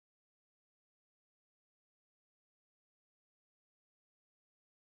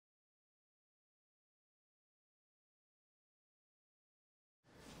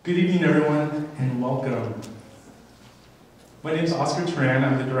Good evening, everyone, and welcome. My name is Oscar Turan.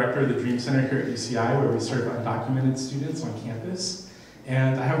 I'm the director of the Dream Center here at UCI, where we serve undocumented students on campus.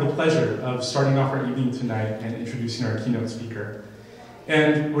 And I have the pleasure of starting off our evening tonight and introducing our keynote speaker.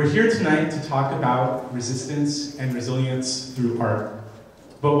 And we're here tonight to talk about resistance and resilience through art.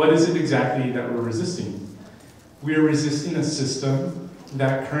 But what is it exactly that we're resisting? We are resisting a system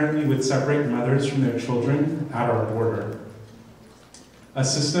that currently would separate mothers from their children at our border. A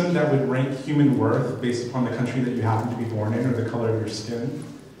system that would rank human worth based upon the country that you happen to be born in or the color of your skin.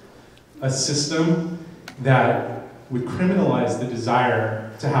 A system that would criminalize the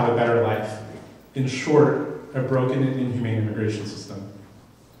desire to have a better life. In short, a broken and inhumane immigration system.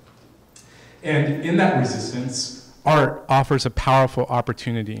 And in that resistance, art offers a powerful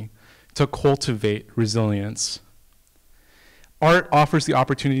opportunity to cultivate resilience. Art offers the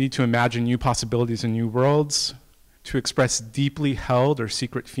opportunity to imagine new possibilities and new worlds, to express deeply held or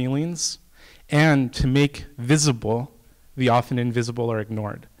secret feelings, and to make visible the often invisible or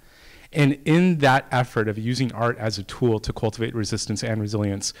ignored. And in that effort of using art as a tool to cultivate resistance and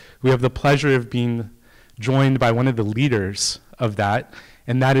resilience, we have the pleasure of being joined by one of the leaders of that,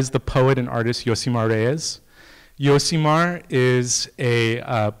 and that is the poet and artist Yosimar Reyes. Yosimar is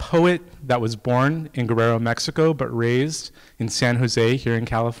a poet that was born in Guerrero, Mexico, but raised in San Jose here in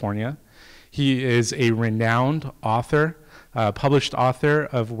California. He is a renowned author, published author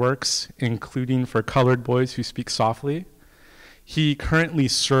of works including For Colored Boys Who Speak Softly. He currently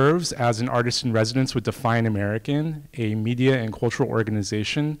serves as an artist in residence with Define American, a media and cultural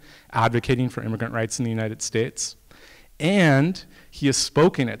organization advocating for immigrant rights in the United States. And he has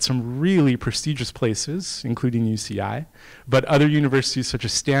spoken at some really prestigious places, including UCI, but other universities such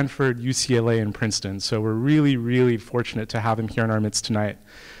as Stanford, UCLA, and Princeton. So we're really, really fortunate to have him here in our midst tonight.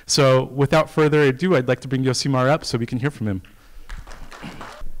 So without further ado, I'd like to bring Yosimar up so we can hear from him.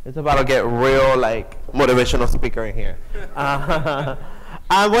 It's about to get real, motivational speaker in here.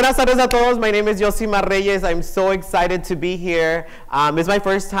 Buenas tardes a todos. My name is Yosimar Reyes. I'm so excited to be here. It's my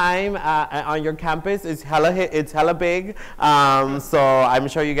first time on your campus. It's hella big. So I'm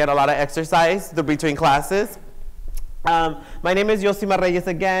sure you get a lot of exercise between classes. My name is Yosimar Reyes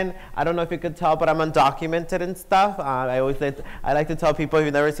again. I don't know if you could tell, but I'm undocumented and stuff. I like to tell people, if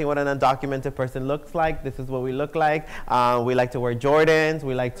you've never seen what an undocumented person looks like, this is what we look like. We like to wear Jordans.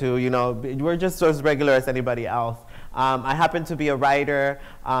 We like to, we're just as regular as anybody else. I happen to be a writer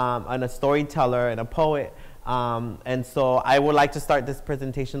and a storyteller and a poet. And so I would like to start this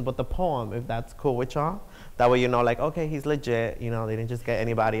presentation with a poem, if that's cool with y'all. That way okay, he's legit. They didn't just get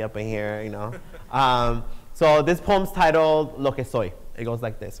anybody up in here, So this poem's titled Lo que soy. It goes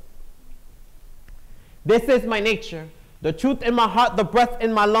like this. This is my nature, the truth in my heart, the breath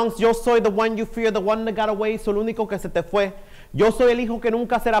in my lungs. Yo soy the one you fear, the one that got away, soy el único que se te fue. Yo soy el hijo que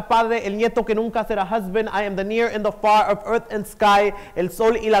nunca será padre, el nieto que nunca será husband. I am the near and the far of earth and sky, el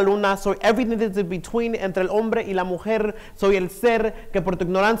sol y la luna. Soy everything that's in between, entre el hombre y la mujer. Soy el ser que por tu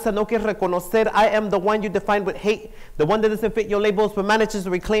ignorancia no quieres reconocer. I am the one you define with hate, the one that doesn't fit your labels but manages to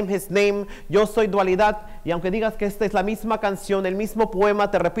reclaim his name. Yo soy dualidad, y aunque digas que esta es la misma canción, el mismo poema,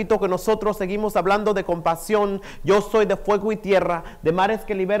 te repito que nosotros seguimos hablando de compasión. Yo soy de fuego y tierra, de mares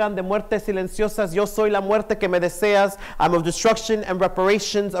que liberan, de muertes silenciosas. Yo soy la muerte que me deseas. I'm of destruction and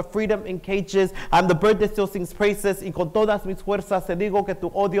reparations, of freedom in cages. I'm the bird that still sings praises, y con todas mis fuerzas te digo que tu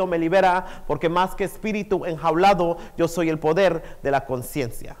odio me libera, porque más que espíritu enjaulado, yo soy el poder de la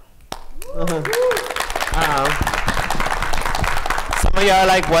conciencia. Some of y'all are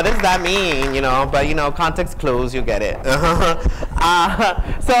like, what does that mean? But context clues, you get it.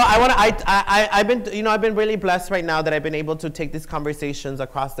 So I've been really blessed right now that I've been able to take these conversations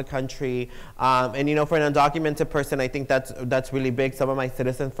across the country. And for an undocumented person, I think that's really big. Some of my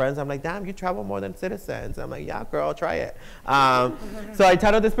citizen friends, I'm like, damn, you travel more than citizens. I'm like, yeah, girl, try it. So I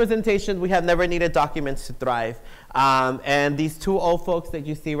titled this presentation, We Have Never Needed Documents to Thrive. And these two old folks that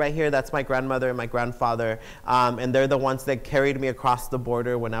you see right here, that's my grandmother and my grandfather. And they're the ones that carried me across the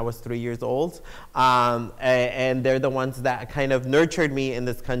border when I was 3 years old. And they're the ones that kind of nurtured me in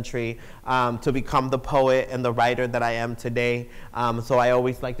this country to become the poet and the writer that I am today. So I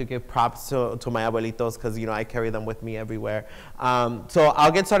always like to give props to my abuelitos because, I carry them with me everywhere. So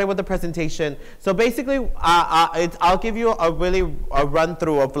I'll get started with the presentation. So basically, I'll give you a run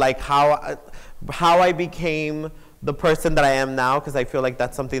through of how I became the person that I am now, because I feel like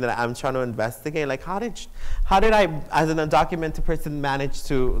that's something that I'm trying to investigate. Like, how did I, as an undocumented person, manage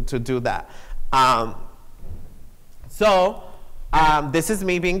to do that? This is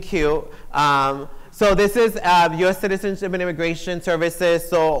me being cute. So this is U.S. Citizenship and Immigration Services.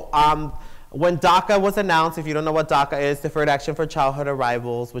 So When DACA was announced, if you don't know what DACA is, Deferred Action for Childhood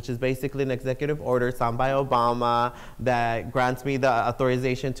Arrivals, which is basically an executive order signed by Obama that grants me the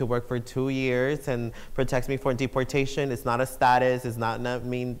authorization to work for 2 years and protects me from deportation. It's not a status. It's not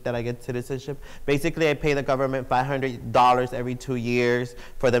mean that I get citizenship. Basically, I pay the government $500 every 2 years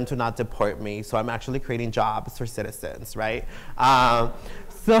for them to not deport me. So I'm actually creating jobs for citizens, right?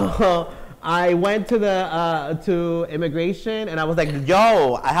 So I went to to immigration and I was like,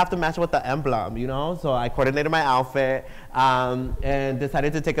 yo, I have to match with the emblem, you know? So I coordinated my outfit and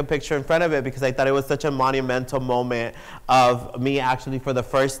decided to take a picture in front of it because I thought it was such a monumental moment of me actually for the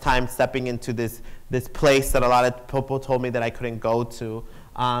first time stepping into this place that a lot of people told me that I couldn't go to.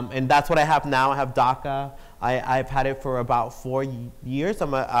 And that's what I have now. I have DACA. I've had it for about 4 years.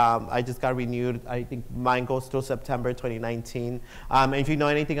 I just got renewed. I think mine goes till September 2019. And if you know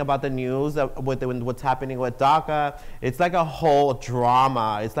anything about the news with what's happening with DACA, it's like a whole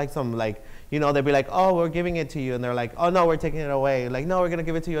drama. It's like some you know, they'll be like, oh, we're giving it to you. And they're like, oh, no, we're taking it away. Like, no, we're going to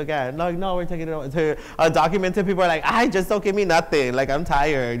give it to you again. Like, no, we're taking it away. To undocumented people are like, just don't give me nothing. Like, I'm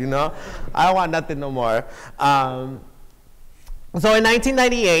tired, you know? I don't want nothing no more. So in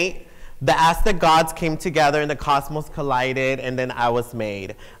 1998, the Aztec gods came together and the cosmos collided, and then I was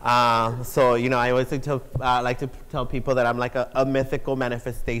made. So, you know, I always like to tell people that I'm like a mythical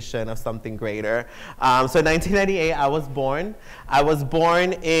manifestation of something greater. So in 1998, I was born. I was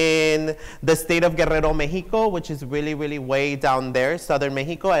born in the state of Guerrero, Mexico, which is really, really way down there, southern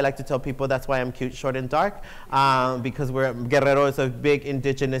Mexico. I like to tell people that's why I'm cute, short, and dark, because Guerrero is a big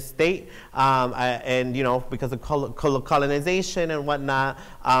indigenous state, and, you know, because of colonization and whatnot,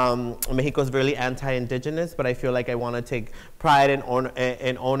 Mexico is really anti-indigenous, but I feel like I want to take pride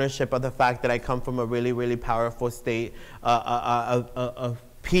and ownership of the fact that I come from a really, really powerful state of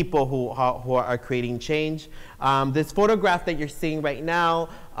people who are creating change. This photograph that you're seeing right now,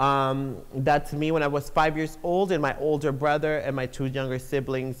 that's me when I was 5 years old and my older brother and my 2 younger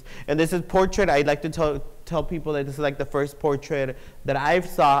siblings. And this is portrait. I'd like to tell people that this is like the first portrait that I've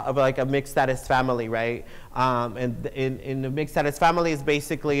saw of like a mixed status family, right? And in the mixed status family is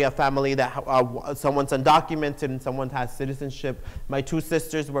basically a family that someone's undocumented and someone has citizenship. My 2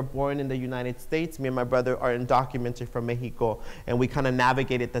 sisters were born in the United States. Me and my brother are undocumented from Mexico, and we kind of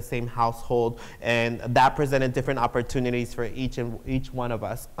navigated the same household, and that presented different opportunities for each one of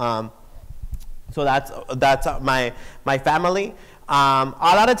us. So that's my family. A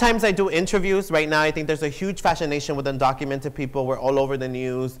lot of times I do interviews. Right now I think there's a huge fascination with undocumented people. We're all over the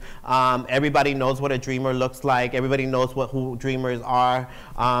news. Everybody knows what a dreamer looks like. Everybody knows who dreamers are.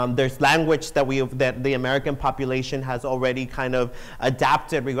 There's language that the American population has already kind of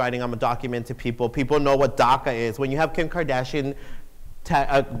adapted regarding undocumented people. People know what DACA is. When you have Kim Kardashian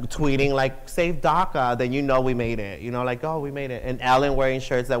tweeting like save DACA, then you know we made it, you know, like, oh, we made it. And Ellen wearing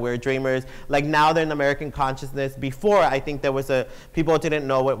shirts that we're dreamers. Like now they're in American consciousness. Before, I think there was people didn't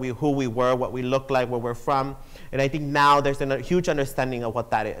know who we were, what we looked like, where we're from. And I think now there's a huge understanding of what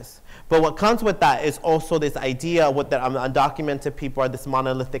that is. But what comes with that is also this idea that undocumented people are this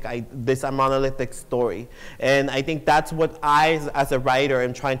monolithic story. And I think that's what I, as a writer,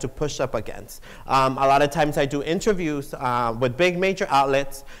 am trying to push up against. A lot of times I do interviews with big major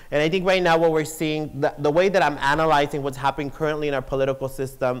outlets, and I think right now what we're seeing, the way that I'm analyzing what's happening currently in our political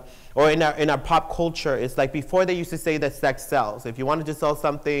system or in our pop culture is like before they used to say that sex sells. If you wanted to sell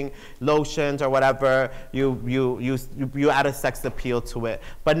something, lotions or whatever, you add a sex appeal to it.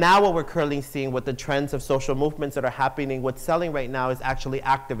 But now what we're currently seeing with the trends of social movements that are happening, what's selling right now is actually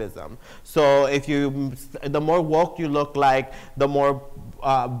activism. So the more woke you look like, the more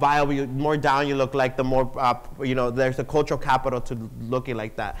viable, more down you look like, the more, there's a cultural capital to looking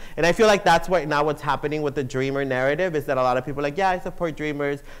like that. And I feel like that's what's happening with the dreamer narrative is that a lot of people are like, yeah, I support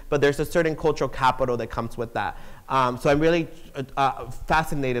dreamers, but there's a certain cultural capital that comes with that. So I'm really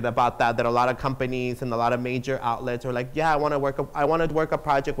fascinated about that a lot of companies and a lot of major outlets are like, yeah, I want to work a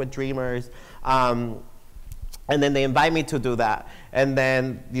project with dreamers. And then they invite me to do that. And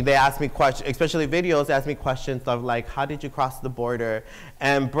then they ask me questions, especially videos, ask me questions of like, how did you cross the border?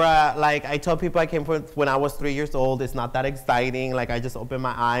 And bruh, like I tell people I came from when I was 3 years old. It's not that exciting. Like I just opened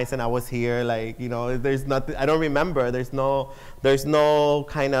my eyes and I was here. Like, there's nothing, I don't remember. There's no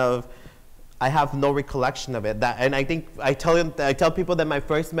kind of, I have no recollection of it. And I think I tell people that my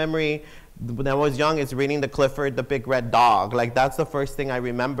first memory when I was young is reading the Clifford the Big Red Dog. Like that's the first thing I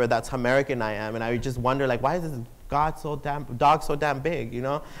remember. That's how American I am. And I just wonder like, why is this dog so damn big,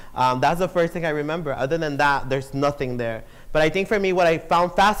 That's the first thing I remember. Other than that, there's nothing there. But I think for me, what I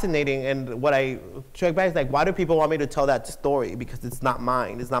found fascinating and what I check back is like, why do people want me to tell that story? Because it's not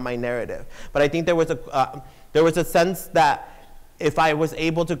mine. It's not my narrative. But I think there was a sense that if I was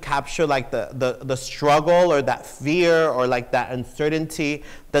able to capture like the struggle or that fear or like that uncertainty,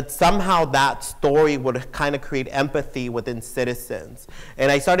 that somehow that story would kind of create empathy within citizens.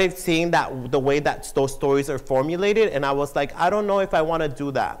 And I started seeing that the way that those stories are formulated, and I was like, I don't know if I want to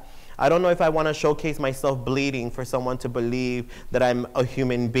do that. I don't know if I want to showcase myself bleeding for someone to believe that I'm a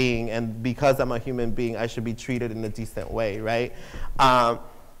human being, and because I'm a human being, I should be treated in a decent way, right?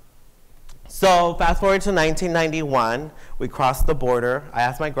 So fast forward to 1991, we crossed the border. I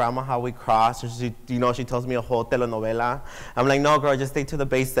asked my grandma how we crossed. She, she tells me a whole telenovela. I'm like, no, girl, just stay to the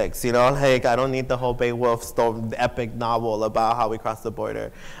basics. Like I don't need the whole Beowulf story, epic novel about how we crossed the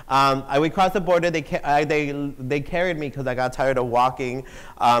border. We crossed the border. They carried me because I got tired of walking.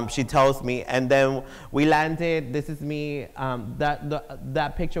 She tells me, and then we landed. This is me.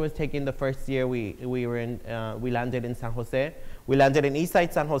 That picture was taken the first year we landed in San Jose. We landed in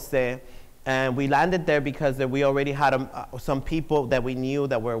Eastside San Jose. And we landed there because we already had some people that we knew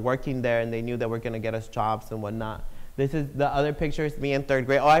that were working there, and they knew that were going to get us jobs and whatnot. This is the other picture, is me in 3rd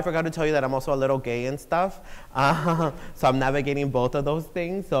grade. Oh, I forgot to tell you that I'm also a little gay and stuff. So I'm navigating both of those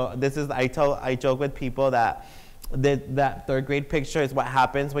things. So this is, I joke with people that that 3rd grade picture is what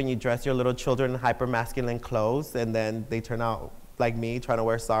happens when you dress your little children in hyper-masculine clothes, and then they turn out like me, trying to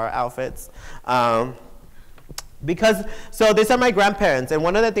wear Sarah outfits. So these are my grandparents, and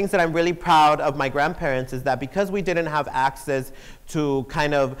one of the things that I'm really proud of my grandparents is that because we didn't have access to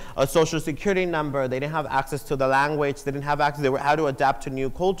kind of a social security number, they didn't have access to the language, they didn't have access, they were how to adapt to new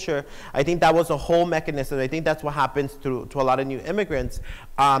culture. I think that was a whole mechanism. I think that's what happens to a lot of new immigrants.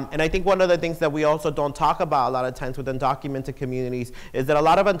 And I think one of the things that we also don't talk about a lot of times with undocumented communities is that a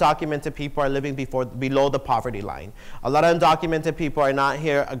lot of undocumented people are living below the poverty line. A lot of undocumented people are not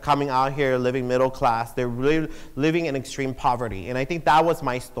coming out here living middle class. They're really living in extreme poverty. And I think that was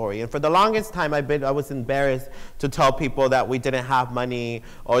my story. And for the longest time, I was embarrassed to tell people that we didn't have money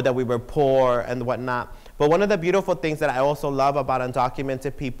or that we were poor and whatnot. But one of the beautiful things that I also love about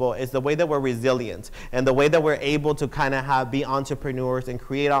undocumented people is the way that we're resilient and the way that we're able to kind of be entrepreneurs and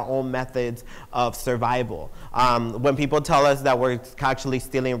create our own methods of survival. When people tell us that we're actually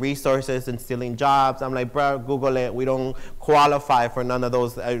stealing resources and stealing jobs, I'm like, bro, Google it. We don't qualify for none of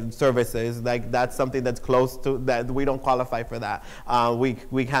those services. Like that's something that's close to that. We don't qualify for that.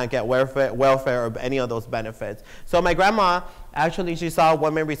 We can't get welfare or any of those benefits. So my grandma, actually, she saw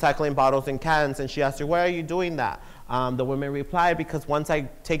women recycling bottles and cans, and she asked her, why are you doing that? The woman replied, because once I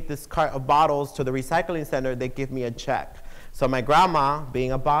take this cart of bottles to the recycling center, they give me a check. So my grandma,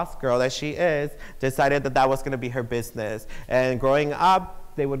 being a boss girl that she is, decided that that was going to be her business. And growing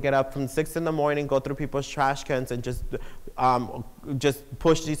up, they would get up from 6 in the morning, go through people's trash cans, and just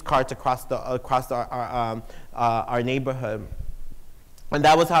push these carts across our neighborhood. And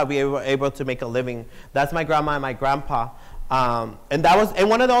that was how we were able to make a living. That's my grandma and my grandpa. And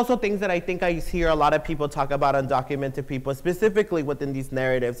one of the also things that I think I hear a lot of people talk about undocumented people, specifically within these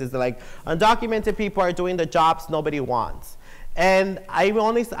narratives, is like undocumented people are doing the jobs nobody wants. And I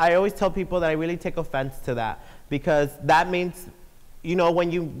always tell people that I really take offense to that, because that means, that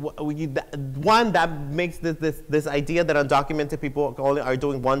makes this idea that undocumented people only are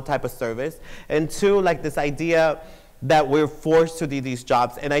doing one type of service, and two, like this idea that we're forced to do these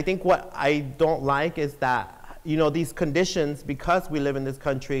jobs. And I think what I don't like is that, these conditions, because we live in this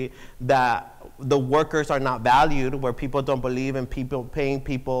country, that the workers are not valued, where people don't believe in paying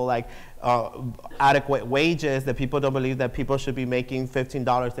people like adequate wages, that people don't believe that people should be making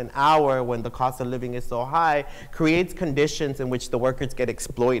 $15 an hour when the cost of living is so high, creates conditions in which the workers get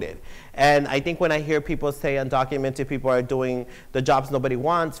exploited. And I think when I hear people say undocumented people are doing the jobs nobody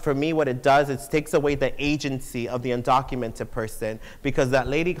wants, for me what it does is takes away the agency of the undocumented person, because that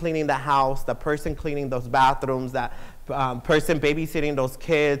lady cleaning the house, the person cleaning those bathrooms, that person babysitting those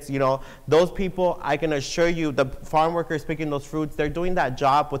kids, those people, I can assure you, the farm workers picking those fruits, they're doing that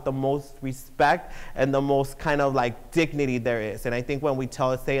job with the most respect and the most kind of like dignity there is. And I think when we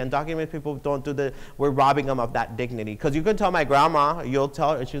say undocumented people don't do we're robbing them of that dignity. Because you can tell my grandma, you'll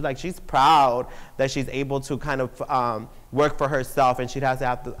tell her, she's proud that she's able to kind of work for herself, and she doesn't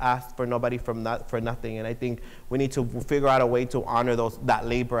have to ask for nobody for nothing. And I think we need to figure out a way to honor that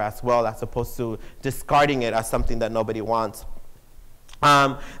labor as well, as opposed to discarding it as something that nobody wants.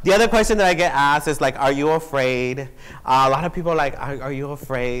 The other question that I get asked is like, are you afraid? A lot of people are like, are you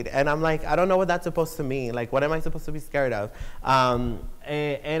afraid? And I'm like, I don't know what that's supposed to mean. Like, what am I supposed to be scared of?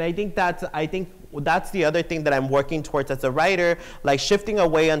 And I think that's the other thing that I'm working towards as a writer, like shifting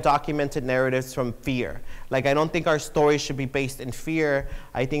away undocumented narratives from fear. Like, I don't think our stories should be based in fear.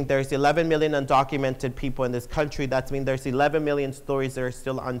 I think there's 11 million undocumented people in this country. That means there's 11 million stories that are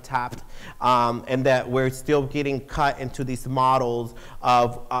still untapped, and that we're still getting cut into these models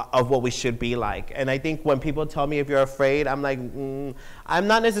of what we should be like. And I think when people tell me if you're afraid, I'm like, I'm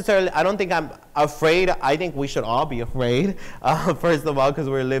not necessarily, I don't think I'm afraid. I think we should all be afraid, first of all, because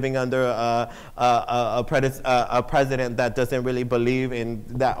we're living under a president that doesn't really believe in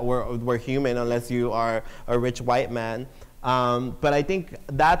that we're human unless you are a rich white man. But I think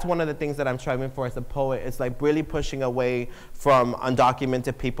that's one of the things that I'm striving for as a poet. It's like really pushing away from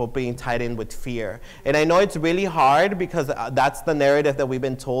undocumented people being tied in with fear. And I know it's really hard because that's the narrative that we've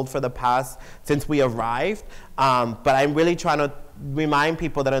been told for the past, since we arrived. But I'm really trying to remind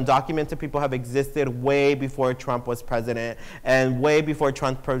people that undocumented people have existed way before Trump was president, and way before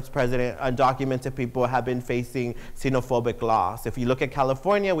Trump was president, undocumented people have been facing xenophobic laws. If you look at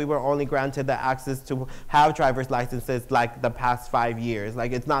California, we were only granted the access to have driver's licenses like the past 5 years.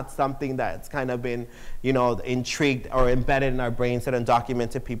 Like, it's not something that's kind of been, you know, intrigued or embedded in our brains that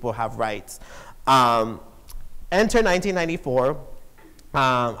undocumented people have rights. Enter 1994.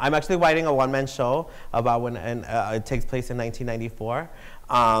 I'm actually writing a one-man show about when, and it takes place in 1994.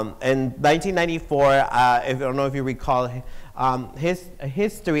 In 1994, I don't know if you recall his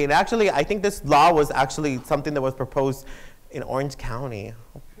history, and actually I think this law was actually something that was proposed in Orange County.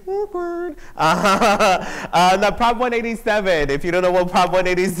 Awkward. The Prop 187, if you don't know what Prop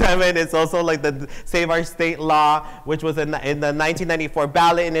 187 is, also like the Save Our State law, which was in the 1994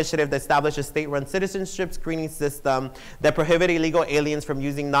 ballot initiative that established a state-run citizenship screening system that prohibited illegal aliens from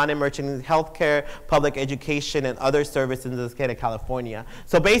using non-emergent healthcare, public education, and other services in the state of California.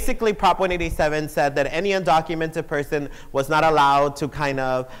 So basically, Prop 187 said that any undocumented person was not allowed to kind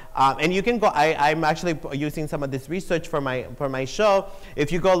of, and you can go, I'm actually using some of this research for my show.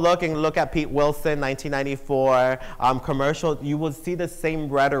 If you go look at Pete Wilson, 1994 commercial, you will see the same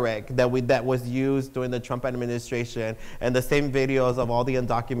rhetoric that was used during the Trump administration, and the same videos of all the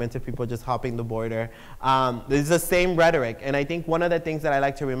undocumented people just hopping the border. It's the same rhetoric, and I think one of the things that I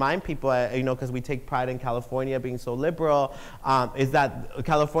like to remind people, you know, because we take pride in California being so liberal, is that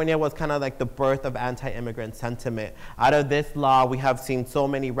California was kind of like the birth of anti-immigrant sentiment. Out of this law, we have seen so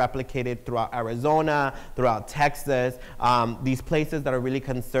many replicated throughout Arizona, throughout Texas, these places that are really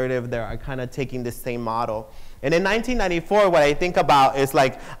conservative, that are kind of taking the same model. And in 1994, what I think about is,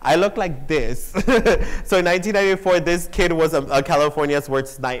 like, I look like this. So in 1994, this kid was a California's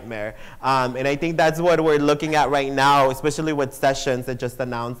worst nightmare. And I think that's what we're looking at right now, especially with Sessions that just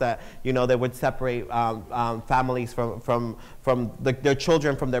announced that, you know, they would separate families from their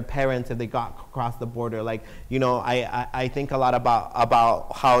children from their parents if they got across the border. Like, you know, I think a lot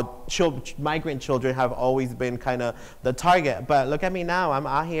about how migrant children have always been kind of the target. But look at me now. I'm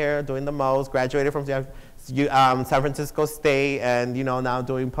out here doing the most, graduated from San Francisco State, and, you know, now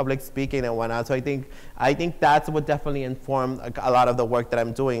doing public speaking and whatnot. So I think that's what definitely informed a lot of the work that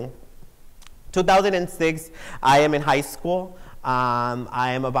I'm doing. 2006, I am in high school.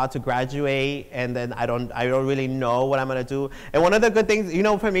 I am about to graduate, and then I don't really know what I'm gonna do. And one of the good things, you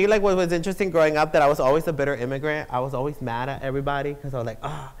know, for me, like, what was interesting growing up, that I was always a bitter immigrant. I was always mad at everybody because I was like,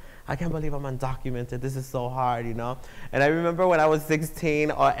 oh, I can't believe I'm undocumented. This is so hard, you know? And I remember when I was 16,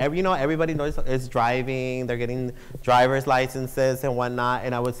 you know, everybody knows is driving. They're getting driver's licenses and whatnot.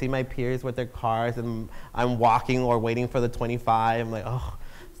 And I would see my peers with their cars, and I'm walking or waiting for the 25. I'm like, oh,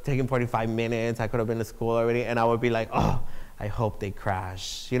 it's taking 45 minutes. I could have been to school already. And I would be like, oh, I hope they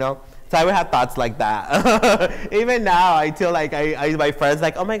crash, you know? So I would have thoughts like that. Even now, I feel like my friends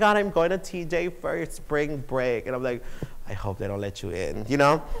like, oh my God, I'm going to TJ for spring break. And I'm like, I hope they don't let you in, you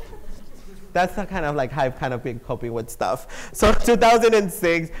know? That's the kind of like how I've kind of been coping with stuff. So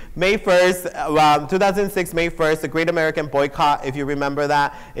 2006, May 1st, 2006, May 1st, the Great American Boycott, if you remember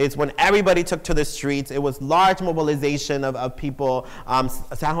that, is when everybody took to the streets. It was large mobilization of people.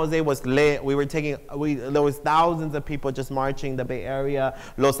 San Jose was lit. There was thousands of people just marching the Bay Area.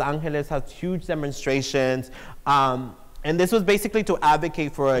 Los Angeles had huge demonstrations. And this was basically to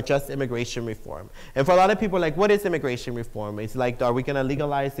advocate for a just immigration reform. And for a lot of people, like, what is immigration reform? It's like, are we gonna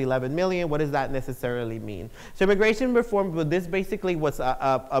legalize the 11 million? What does that necessarily mean? So immigration reform, this basically was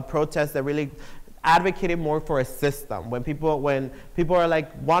a protest that really advocated more for a system. When people are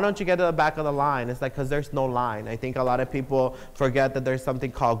like, why don't you get to the back of the line? It's like, because there's no line. I think a lot of people forget that there's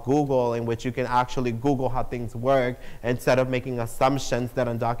something called Google, in which you can actually Google how things work instead of making assumptions that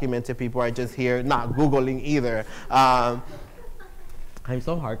undocumented people are just here not Googling either. I'm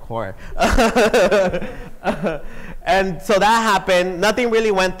so hardcore. And so that happened. Nothing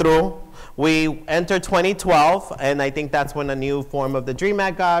really went through. We entered 2012, and I think that's when a new form of the DREAM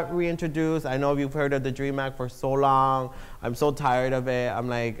Act got reintroduced. I know you've heard of the DREAM Act for so long. I'm so tired of it. I'm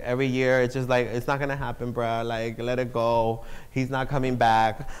like, every year, it's just like, it's not gonna happen, bruh. Like, let it go. He's not coming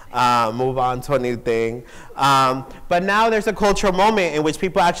back. Move on to a new thing. But now there's a cultural moment in which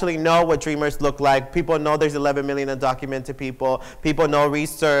people actually know what dreamers look like. People know there's 11 million undocumented people. People know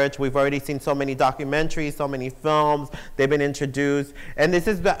research. We've already seen so many documentaries, so many films. They've been introduced. And this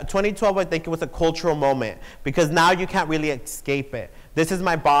is 2012, I think it was a cultural moment, because now you can't really escape it. This is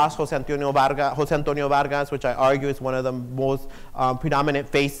my boss, Jose Antonio Vargas, which I argue is one of the most predominant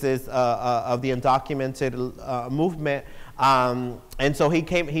faces of the undocumented movement. And so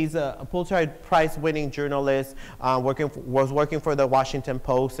he's a Pulitzer Prize winning journalist, was working for the Washington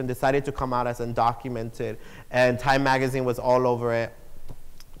Post, and decided to come out as undocumented. And Time magazine was all over it.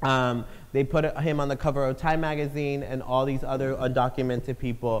 They put him on the cover of Time magazine and all these other undocumented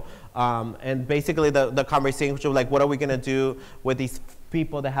people. And basically the conversation was like, what are we gonna do with these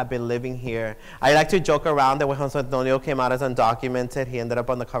people that have been living here? I like to joke around that when Jose Antonio came out as undocumented, he ended up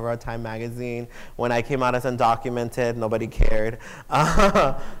on the cover of Time magazine. When I came out as undocumented, nobody cared.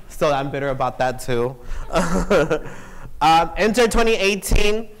 So I'm bitter about that too. Enter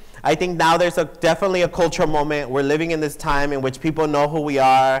 2018. I think now there's definitely a cultural moment. We're living in this time in which people know who we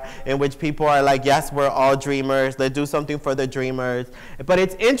are, in which people are like, yes, we're all dreamers. Let's do something for the dreamers. But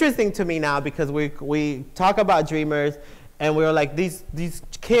it's interesting to me now because we talk about dreamers, and we're like, these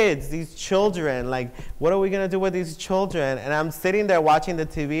kids, these children, like, what are we gonna do with these children? And I'm sitting there watching the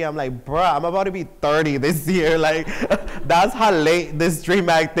TV, I'm like, bruh, I'm about to be 30 this year. Like, that's how late this DREAM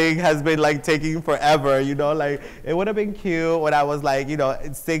Act thing has been like taking forever, you know? Like, it would have been cute when I was like, you know,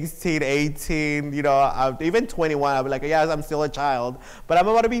 16, 18, you know, even 21, I'd be like, yes, I'm still a child, but I'm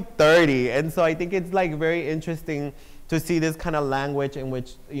about to be 30. And so I think it's like very interesting to see this kind of language in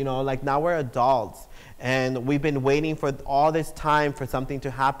which, you know, like now we're adults. And we've been waiting for all this time for something to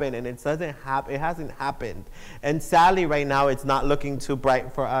happen, and it hasn't happened. And sadly, right now, it's not looking too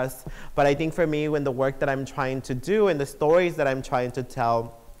bright for us. But I think for me, when the work that I'm trying to do and the stories that I'm trying to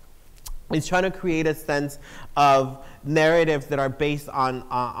tell is trying to create a sense of narratives that are based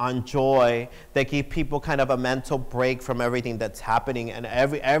on joy, that give people kind of a mental break from everything that's happening. And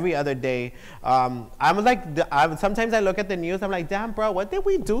every other day, sometimes I look at the news, I'm like, damn, bro, what did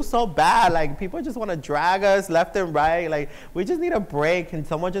we do so bad? Like, people just want to drag us left and right. Like, we just need a break. Can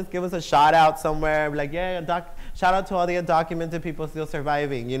someone just give us a shout out somewhere? Like, yeah, shout out to all the undocumented people still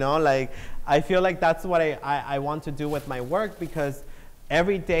surviving, you know? Like, I feel like that's what I want to do with my work, because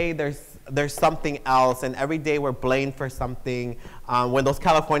every day there's something else, and every day we're blamed for something. When those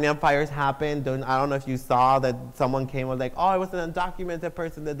California fires happened, I don't know if you saw that someone came and was like, oh, it was an undocumented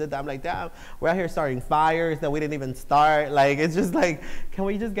person that did that. I'm like, damn, we're out here starting fires that we didn't even start. Like, it's just like, can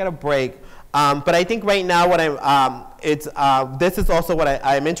we just get a break? But I think right now this is also what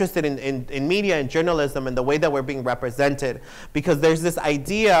I'm interested in media and journalism and the way that we're being represented, because there's this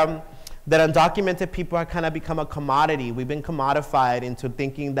idea that undocumented people have kind of become a commodity. We've been commodified into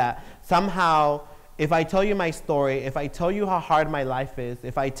thinking that somehow, if I tell you my story, if I tell you how hard my life is,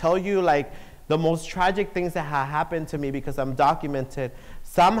 if I tell you like the most tragic things that have happened to me because I'm documented,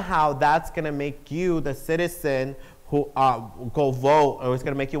 somehow that's gonna make you the citizen who go vote, or it's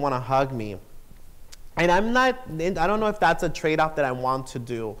gonna make you wanna hug me. And I don't know if that's a trade-off that I want to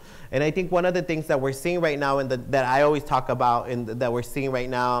do. And I think one of the things that we're seeing right now, and that I always talk about, and that we're seeing right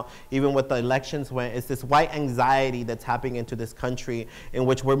now, even with the elections, is this white anxiety that's happening into this country, in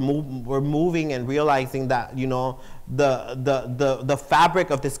which we're moving and realizing that, you know, the fabric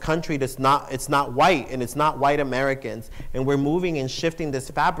of this country it's not white, and it's not white Americans, and we're moving and shifting this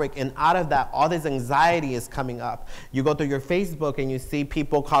fabric, and out of that, all this anxiety is coming up. You go through your Facebook and you see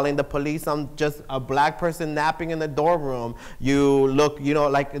people calling the police on just a black person napping in the dorm room. You look, you know,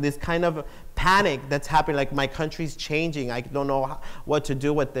 like this kind of panic that's happening, like my country's changing, I don't know what to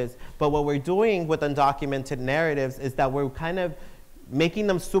do with this. But what we're doing with undocumented narratives is that we're kind of making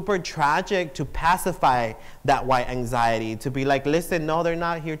them super tragic to pacify that white anxiety, to be like, listen, no, they're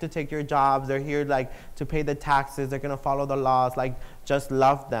not here to take your jobs, they're here like to pay the taxes, they're gonna follow the laws, like just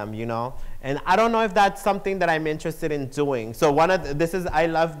love them, you know? And I don't know if that's something that I'm interested in doing. So I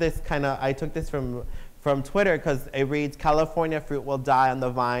love this kind of, I took this from Twitter, because it reads, California fruit will die on the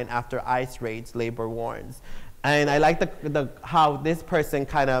vine after ICE raids, labor warns. And I like how this person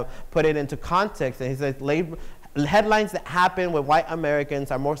kind of put it into context, and he says, headlines that happen with white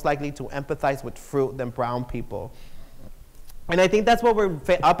Americans are most likely to empathize with fruit than brown people. And I think that's what we're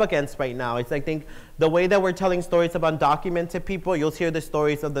up against right now. It's, I think, the way that we're telling stories of undocumented people. You'll hear the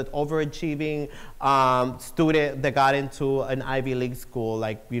stories of the overachieving student that got into an Ivy League school.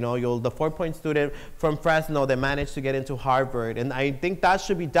 Like, you know, the 4-point student from Fresno that managed to get into Harvard. And I think that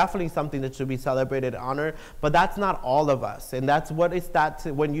should be definitely something that should be celebrated, honored. But that's not all of us. And that's what is that,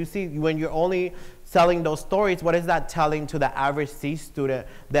 when you're only selling those stories, what is that telling to the average C student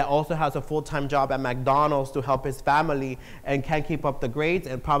that also has a full-time job at McDonald's to help his family and can't keep up the grades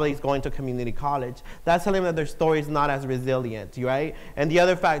and probably is going to community college? That's telling them that their story is not as resilient, right? And the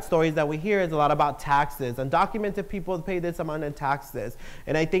other stories that we hear is a lot about taxes. Undocumented people pay this amount in taxes.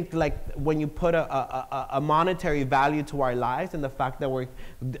 And I think, like, when you put a monetary value to our lives and the fact that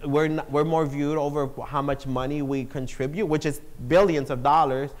we're more viewed over how much money we contribute, which is billions of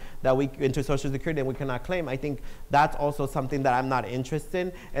dollars that we into Social Security and we cannot claim, I think that's also something that I'm not interested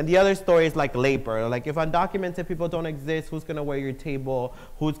in. And the other story is like labor. Like, if undocumented people don't exist, who's gonna wear your table?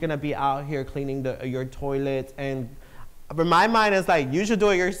 Who's gonna be out here cleaning your toilets? And for my mind, it's like, you should do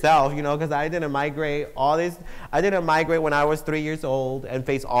it yourself, you know, because I didn't migrate when I was 3 years old and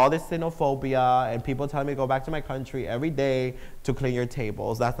face all this xenophobia and people telling me to go back to my country every day to clean your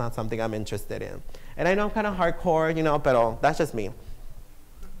tables. That's not something I'm interested in. And I know I'm kind of hardcore, you know, but that's just me.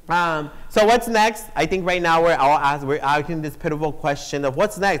 So what's next? I think right now we're asking this pivotal question of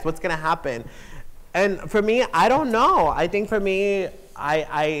what's next, what's gonna happen? And for me, I don't know. I think for me,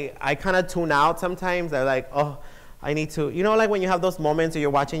 I kind of tune out sometimes. I'm like, oh, I need to, you know, like when you have those moments where you're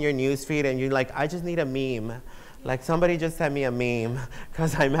watching your news feed and you're like, I just need a meme. Like, somebody just sent me a meme,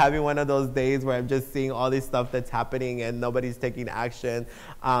 because I'm having one of those days where I'm just seeing all this stuff that's happening and nobody's taking action.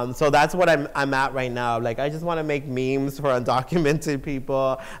 So that's what I'm at right now. Like, I just want to make memes for undocumented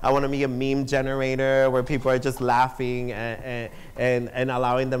people. I want to be a meme generator where people are just laughing and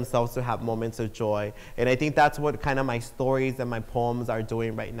allowing themselves to have moments of joy. And I think that's what kind of my stories and my poems are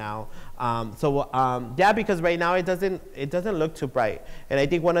doing right now. Yeah, because right now it doesn't look too bright. And I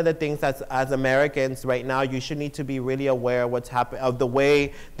think one of the things as Americans right now, you should need to be really aware of what's happening, of the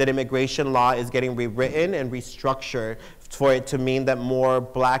way that immigration law is getting rewritten and restructured for it to mean that more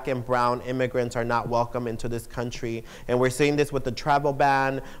Black and brown immigrants are not welcome into this country. And we're seeing this with the travel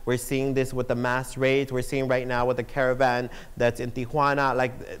ban. We're seeing this with the mass raids. We're seeing right now with the caravan that's in Tijuana.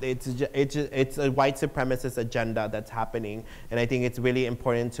 Like, it's a white supremacist agenda that's happening. And I think it's really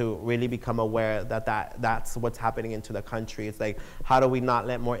important to really become aware that that's what's happening into the country. It's like, how do we not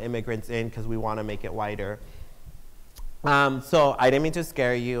let more immigrants in because we want to make it whiter? So I didn't mean to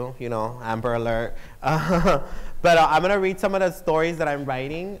scare you, you know, Amber Alert. But I'm going to read some of the stories that I'm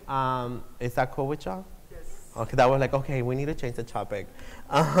writing. Is that cool with y'all? Yes. Okay, that was like, okay, we need to change the topic.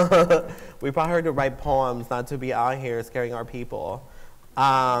 We brought her to write poems, not to be out here scaring our people.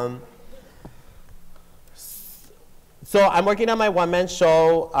 So I'm working on my one-man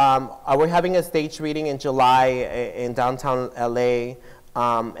show. We're having a stage reading in July in downtown LA.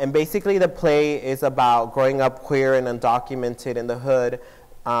 And basically the play is about growing up queer and undocumented in the hood.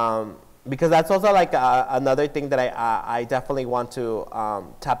 Because that's also like another thing that I definitely want to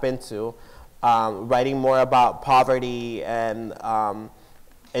tap into, writing more about poverty and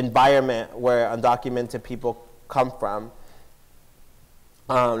environment where undocumented people come from.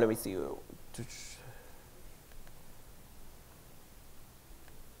 Let me see.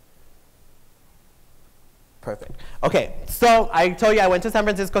 Perfect. Okay, so I told you I went to San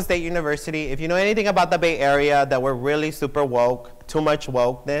Francisco State University. If you know anything about the Bay Area, that we're really super woke, too much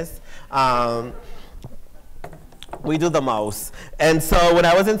wokeness. We do the most. And so when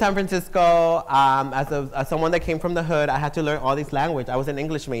I was in San Francisco, as someone that came from the hood, I had to learn all these language. I was an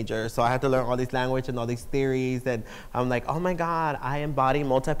English major, so I had to learn all these language and all these theories. And I'm like, oh my God, I embody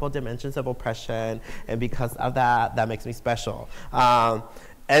multiple dimensions of oppression. And because of that, that makes me special.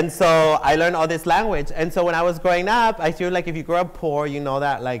 And so I learned all this language. And so when I was growing up, I feel like if you grow up poor, you know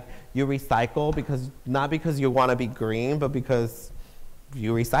that like you recycle, because not because you want to be green, but because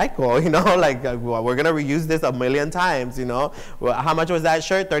you recycle, you know, like we're going to reuse this a million times, you know. Well, how much was that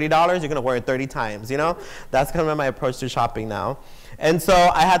shirt? $30? You're going to wear it 30 times, you know. That's kind of my approach to shopping now. And so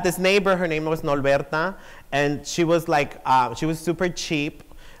I had this neighbor, her name was Norberta, and she was like, she was super cheap.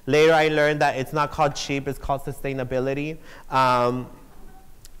 Later I learned that it's not called cheap, it's called sustainability.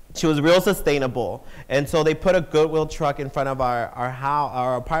 She was real sustainable. And so they put a Goodwill truck in front of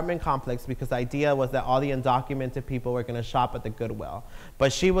our apartment complex, because the idea was that all the undocumented people were going to shop at the Goodwill.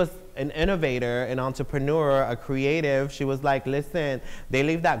 But she was an innovator, an entrepreneur, a creative. She was like, listen, they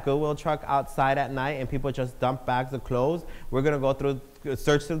leave that Goodwill truck outside at night and people just dump bags of clothes. We're going to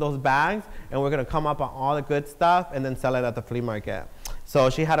search through those bags, and we're going to come up on all the good stuff and then sell it at the flea market. So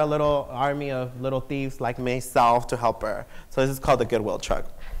she had a little army of little thieves like myself to help her. So this is called the Goodwill truck.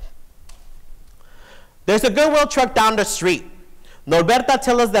 There's a Goodwill truck down the street. Norberta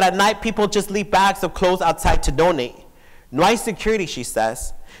tells us that at night people just leave bags of clothes outside to donate. No hay security, she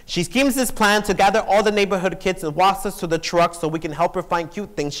says. She schemes this plan to gather all the neighborhood kids and walks us to the truck so we can help her find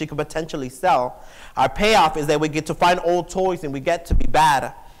cute things she could potentially sell. Our payoff is that we get to find old toys and we get to be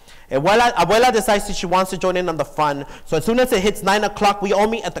bad. Abuela decides that she wants to join in on the fun, so as soon as it hits 9 o'clock, we all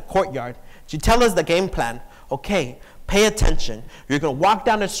meet at the courtyard. She tells us the game plan. Okay, pay attention. You're going to walk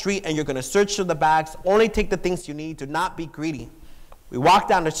down the street and you're going to search through the bags. Only take the things you need. Do not be greedy. We walk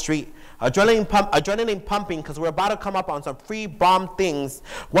down the street, adrenaline pumping because we're about to come up on some free bomb things.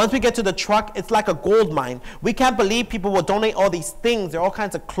 Once we get to the truck, it's like a gold mine. We can't believe people will donate all these things. There are all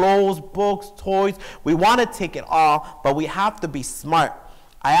kinds of clothes, books, toys. We want to take it all, but we have to be smart.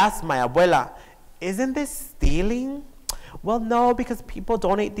 I asked my abuela, isn't this stealing? Well, no, because people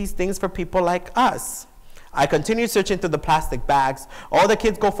donate these things for people like us. I continue searching through the plastic bags. All the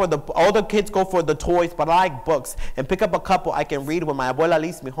kids go for the toys, but I like books and pick up a couple I can read when my abuela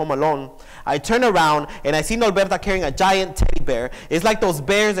leaves me home alone. I turn around and I see Norberta carrying a giant teddy bear. It's like those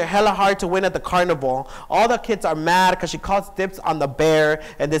bears are hella hard to win at the carnival. All the kids are mad because she calls dibs on the bear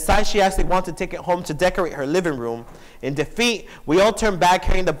and decides she actually wants to take it home to decorate her living room. In defeat, we all turn back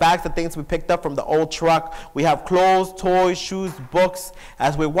carrying the bags of things we picked up from the old truck. We have clothes, toys, shoes, books.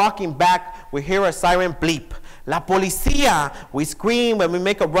 As we're walking back, we hear a siren bleep. La policía! We scream and we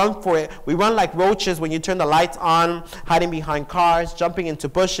make a run for it. We run like roaches when you turn the lights on, hiding behind cars, jumping into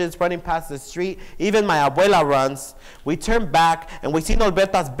bushes, running past the street. Even my abuela runs. We turn back and we see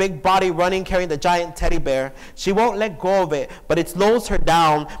Norberta's big body running, carrying the giant teddy bear. She won't let go of it, but it slows her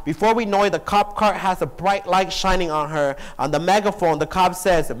down. Before we know it, the cop car has a bright light shining on her. On the megaphone, the cop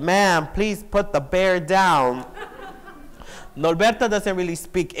says, "Ma'am, please put the bear down." Norberta doesn't really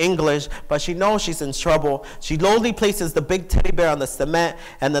speak English, but she knows she's in trouble. She slowly places the big teddy bear on the cement,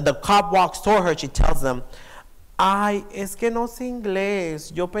 and then the cop walks toward her. She tells them, "Ay, es que no sé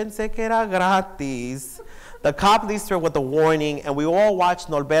inglés. Yo pensé que era gratis." The cop leaves her with a warning, and we all watch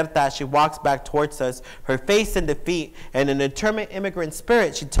Norberta as she walks back towards us, her face in defeat, and in a determined immigrant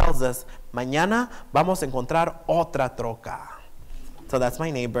spirit, she tells us, "Mañana vamos a encontrar otra troca." So that's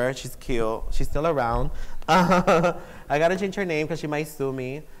my neighbor. She's cute. She's still around. I gotta change her name because she might sue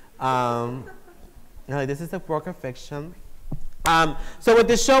me. This is a work of fiction. So with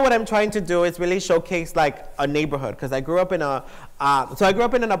this show, what I'm trying to do is really showcase like a neighborhood, because I grew up in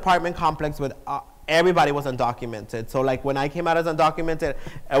an apartment complex with everybody was undocumented. So like when I came out as undocumented,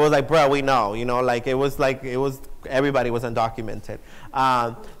 it was like, bro, we know, everybody was undocumented.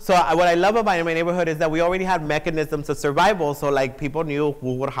 So what I love about my neighborhood is that we already had mechanisms of survival. So like people knew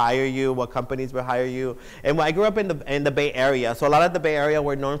who would hire you, what companies would hire you. And I grew up in the Bay Area. So a lot of the Bay Area,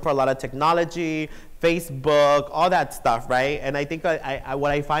 we're known for a lot of technology, Facebook, all that stuff, right? And I think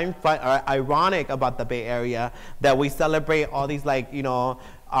what I find ironic about the Bay Area, that we celebrate all these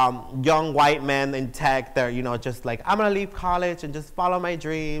young white men in tech that are, just like, I'm gonna leave college and just follow my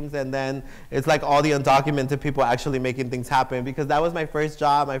dreams. And then it's like all the undocumented people actually making things happen, because that was my first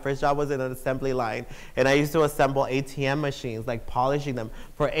job. My first job was in an assembly line. And I used to assemble ATM machines, like polishing them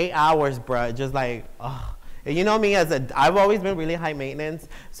for 8 hours, bruh, just like, ugh. And you know me, I've always been really high maintenance,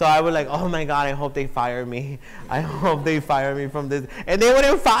 so I would like, oh my God, I hope they fire me. I hope they fire me from this. And they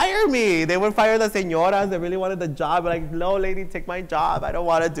wouldn't fire me. They would fire the señoras that really wanted the job. Like, no, lady, take my job. I don't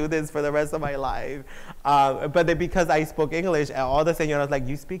want to do this for the rest of my life. Because I spoke English, and all the señoras like,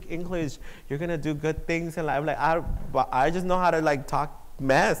 you speak English, you're gonna do good things in life. I'm like, I just know how to like talk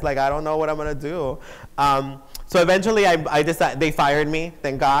mess. Like, I don't know what I'm gonna do. So eventually I decided, they fired me,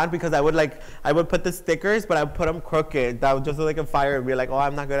 thank God, because I would put the stickers, but I would put them crooked. That was just so they could fire me, like, oh,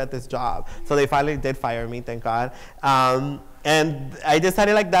 I'm not good at this job. So they finally did fire me, thank God. And I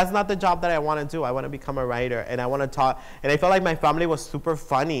decided, like, that's not the job that I want to do. I want to become a writer, and I want to talk. And I felt like my family was super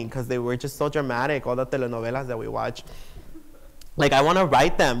funny because they were just so dramatic, all the telenovelas that we watch. Like, I want to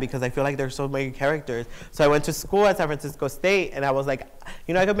write them because I feel like there's so many characters. So I went to school at San Francisco State, and I was like,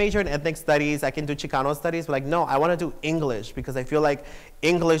 I could major in ethnic studies, I can do Chicano studies, but like, no, I want to do English because I feel like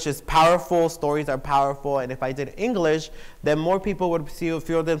English is powerful, stories are powerful, and if I did English, then more people would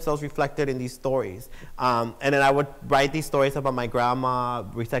feel themselves reflected in these stories. And then I would write these stories about my grandma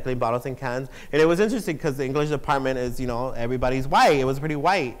recycling bottles and cans. And it was interesting because the English department is, everybody's white. It was pretty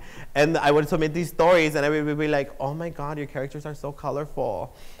white. And I would submit these stories, and everybody would be like, oh my God, your characters are so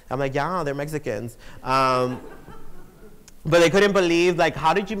colorful. I'm like, yeah, they're Mexicans. But they couldn't believe, like,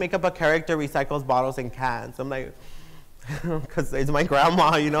 how did you make up a character recycles bottles and cans? I'm like, because it's my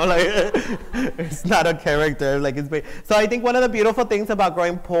grandma, you know, like it's not a character, like so I think one of the beautiful things about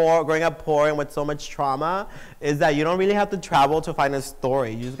growing up poor and with so much trauma is that you don't really have to travel to find a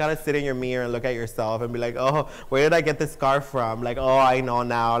story. You just gotta sit in your mirror and look at yourself and be like, oh, where did I get this scar from? Like, oh, I know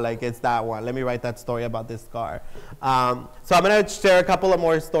now, like it's that one. Let me write that story about this scar. So I'm gonna share a couple of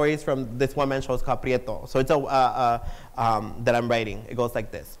more stories from this one man show called Prieto. So it's that I'm writing. It goes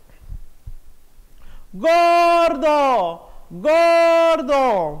like this. Gordo,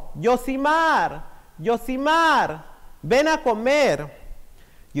 gordo, Yosimar, Yosimar, ven a comer.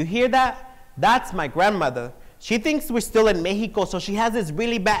 You hear that? That's my grandmother. She thinks we're still in Mexico, so she has this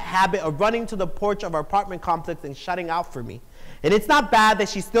really bad habit of running to the porch of our apartment complex and shutting out for me. And it's not bad that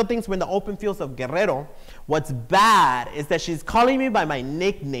she still thinks we're in the open fields of Guerrero. What's bad is that she's calling me by my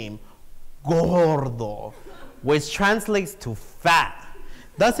nickname, Gordo, which translates to fat.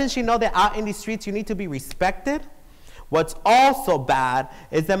 Doesn't she know that out in the streets you need to be respected? What's also bad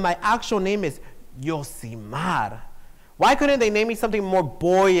is that my actual name is Yosimar. Why couldn't they name me something more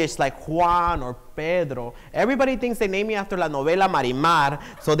boyish like Juan or Pedro? Everybody thinks they name me after la novela Marimar,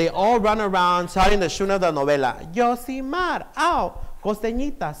 so they all run around shouting the tune of the novela, Yosimar, ow,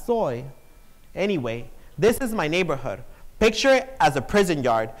 costeñita soy. Anyway, this is my neighborhood. Picture it as a prison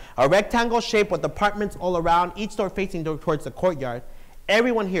yard, a rectangle shape with apartments all around, each door facing towards the courtyard.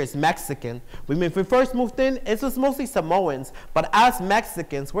 Everyone here is Mexican. When we first moved in, it was mostly Samoans, but as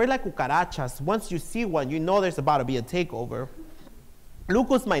Mexicans, we're like cucarachas. Once you see one, you know there's about to be a takeover.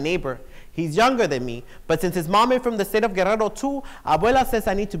 Luco's my neighbor. He's younger than me, but since his mom is from the state of Guerrero too, Abuela says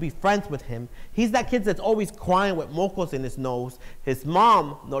I need to be friends with him. He's that kid that's always crying with mocos in his nose. His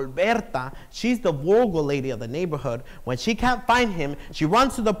mom, Norberta, she's the vulgar lady of the neighborhood. When she can't find him, she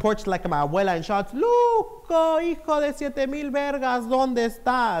runs to the porch like my abuela and shouts, Luco, hijo de 7,000 vergas, ¿dónde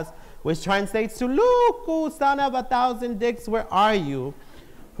estás? Which translates to, Luco, son of 1,000 dicks, where are you?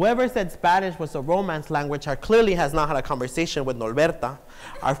 Whoever said Spanish was a Romance language clearly has not had a conversation with Norberta.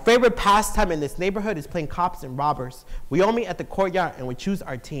 Our favorite pastime in this neighborhood is playing cops and robbers. We all meet at the courtyard and we choose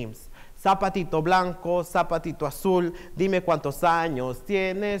our teams. Zapatito blanco, zapatito azul, dime cuántos años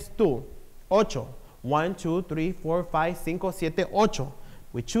tienes tú. Ocho. 1, 2, 3, 4, 5, 5, 7, 8.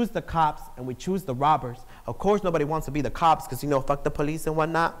 We choose the cops and we choose the robbers. Of course, nobody wants to be the cops because, you know, fuck the police and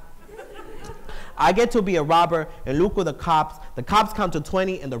whatnot. I get to be a robber and Luco the cops. The cops count to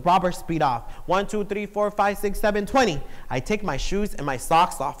 20 and the robbers speed off. 1, 2, 3, 4, 5, 6, 7, 20. I take my shoes and my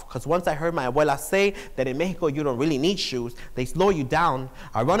socks off because once I heard my abuela say that in Mexico you don't really need shoes, they slow you down.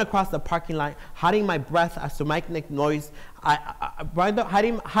 I run across the parking lot, hiding my breath as to not make noise.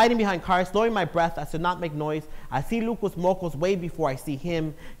 Hiding behind cars, slowing my breath as to not make noise. I see Lucas mocos way before I see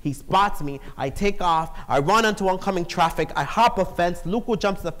him. He spots me. I take off. I run into oncoming traffic. I hop a fence. Luco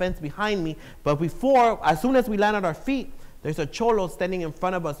jumps the fence behind me. But as soon as we land on our feet, there's a cholo standing in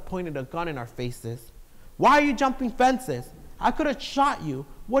front of us pointing a gun in our faces. Why are you jumping fences? I could have shot you.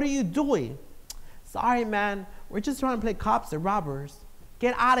 What are you doing? Sorry, man. We're just trying to play cops and robbers.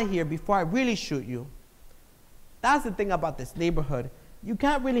 Get out of here before I really shoot you. That's the thing about this neighborhood. You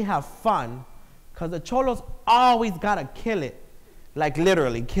can't really have fun because the cholos always gotta kill it. Like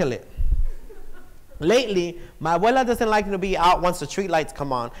literally kill it. Lately, my abuela doesn't like to be out once the street lights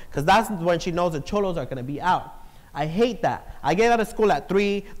come on because that's when she knows the cholos are gonna be out. I hate that. I get out of school at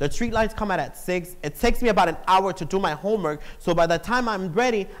 3, the street lights come out at 6. It takes me about an hour to do my homework, so by the time I'm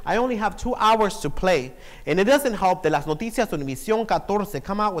ready, I only have 2 hours to play. And it doesn't help that Las Noticias Univisión 14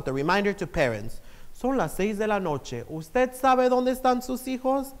 come out with a reminder to parents. Son las 6 de la noche. ¿Usted sabe dónde están sus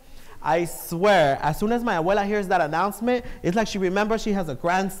hijos? I swear, as soon as my abuela hears that announcement, it's like she remembers she has a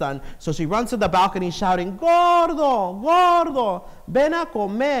grandson, so she runs to the balcony shouting, Gordo, gordo, ven a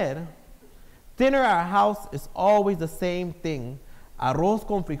comer. Dinner at our house is always the same thing. Arroz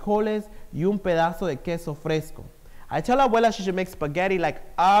con frijoles y un pedazo de queso fresco. I tell abuela she should make spaghetti like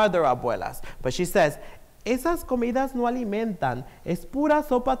other abuelas, but she says, esas comidas no alimentan, es pura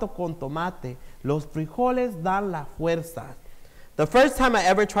sopa con tomate. Los frijoles dan la fuerza. The first time I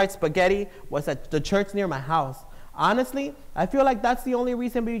ever tried spaghetti was at the church near my house. Honestly, I feel like that's the only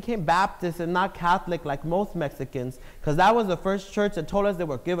reason we became Baptist and not Catholic like most Mexicans, because that was the first church that told us they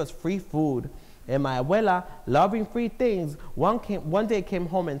would give us free food. And my abuela, loving free things, one day came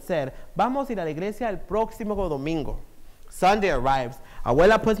home and said, vamos a ir a la iglesia el próximo domingo. Sunday arrives.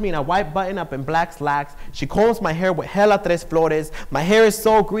 Abuela puts me in a white button-up and black slacks. She combs my hair with hella tres flores. My hair is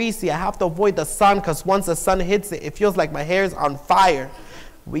so greasy, I have to avoid the sun because once the sun hits it, it feels like my hair is on fire.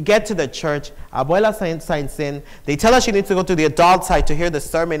 We get to the church. Abuela signs in. They tell us she needs to go to the adult side to hear the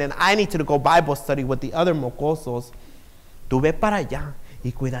sermon, and I need to go Bible study with the other mocosos. Tú ve para allá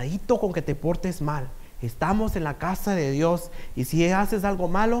y cuidadito con que te portes mal. Estamos en la casa de Dios. Y si haces algo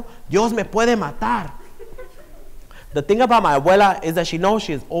malo, Dios me puede matar. The thing about my abuela is that she knows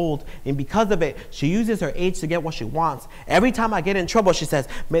she is old, and because of it, she uses her age to get what she wants. Every time I get in trouble, she says,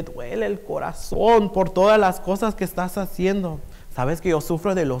 me duele el corazón por todas las cosas que estás haciendo. Sabes que yo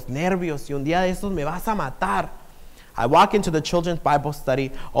sufro de los nervios y un día de estos me vas a matar. I walk into the children's Bible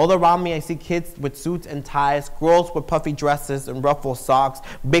study. All around me, I see kids with suits and ties, girls with puffy dresses and ruffled socks,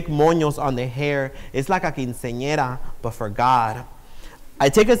 big moños on their hair. It's like a quinceañera, but for God. I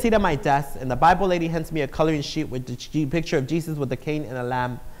take a seat at my desk, and the Bible lady hands me a coloring sheet with the picture of Jesus with a cane and a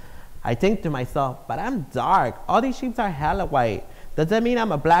lamb. I think to myself, but I'm dark. All these sheep are hella white. Does that mean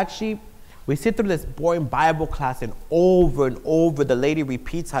I'm a black sheep? We sit through this boring Bible class, and over, the lady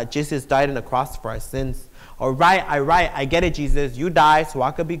repeats how Jesus died on the cross for our sins. All right, I get it, Jesus. You died so I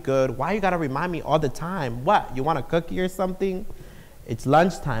could be good. Why you gotta remind me all the time? What, you want a cookie or something? It's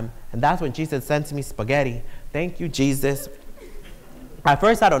lunchtime, and that's when Jesus sends me spaghetti. Thank you, Jesus. At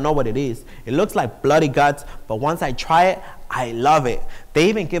first, I don't know what it is. It looks like bloody guts, but once I try it, I love it. They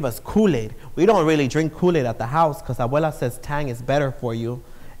even give us Kool-Aid. We don't really drink Kool-Aid at the house because abuela says Tang is better for you.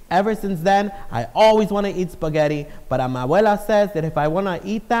 Ever since then, I always want to eat spaghetti, but my abuela says that if I want to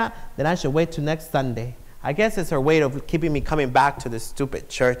eat that, then I should wait till next Sunday. I guess it's her way of keeping me coming back to this stupid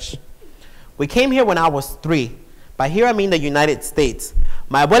church. We came here when I was 3. By here, I mean the United States.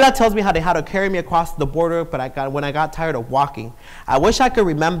 My abuela tells me how they had to carry me across the border when I got tired of walking. I wish I could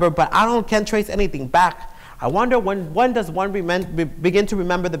remember, but can't trace anything back. I wonder when does one begin to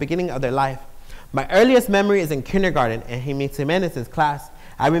remember the beginning of their life? My earliest memory is in kindergarten in Miss Jimenez's class.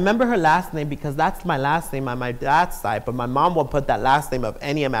 I remember her last name because that's my last name on my dad's side, but my mom won't put that last name of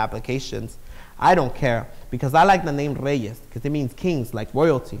any of my applications. I don't care because I like the name Reyes because it means kings, like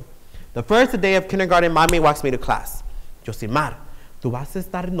royalty. The first day of kindergarten, Mommy walks me to class. Yosimar, no vas a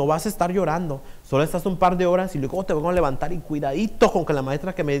estar llorando. Solo estás un par de horas y luego te van a levantar y cuidadito con que la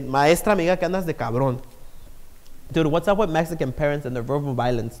maestra me diga que andas de cabrón. Dude, what's up with Mexican parents and their verbal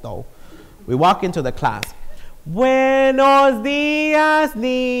violence though? We walk into the class. Buenos días,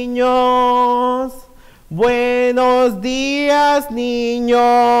 niños. Buenos días,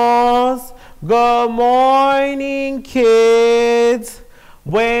 niños. Good morning, kids.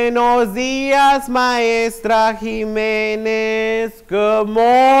 Buenos días, Maestra Jimenez. Good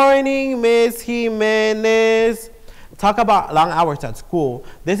morning, Miss Jimenez. Talk about long hours at school.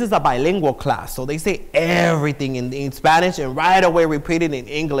 This is a bilingual class, so they say everything in Spanish and right away repeat it in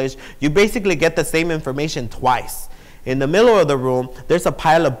English. You basically get the same information twice. In the middle of the room, there's a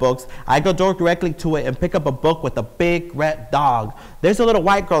pile of books. I go directly to it and pick up a book with a big red dog. There's a little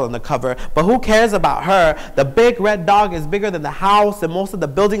white girl on the cover, but who cares about her? The big red dog is bigger than the house and most of the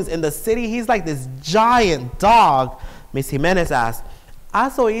buildings in the city. He's like this giant dog. Miss Jimenez asked,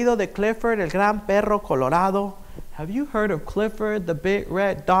 ¿Has oído de Clifford, el gran perro colorado? Have you heard of Clifford, the big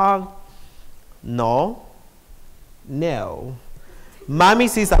red dog? No. No. Mommy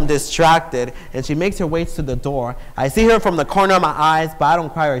sees I'm distracted, and she makes her way to the door. I see her from the corner of my eyes, but I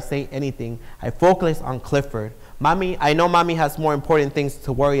don't cry or say anything. I focus on Clifford. I know Mommy has more important things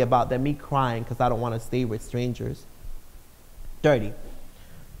to worry about than me crying because I don't want to stay with strangers. Dirty.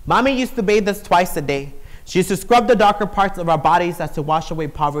 Mommy used to bathe us twice a day. She used to scrub the darker parts of our bodies as to wash away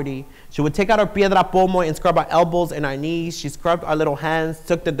poverty. She would take out our piedra pomo and scrub our elbows and our knees. She scrubbed our little hands,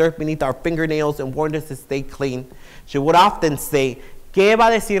 took the dirt beneath our fingernails, and warned us to stay clean. She would often say, ¿Qué va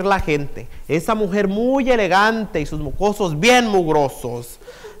a decir la gente? Esa mujer muy elegante y sus mocosos bien mugrosos.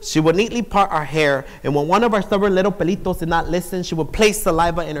 She would neatly part our hair, and when one of our stubborn little pelitos did not listen, she would place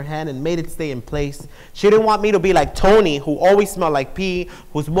saliva in her hand and made it stay in place. She didn't want me to be like Tony, who always smelled like pee,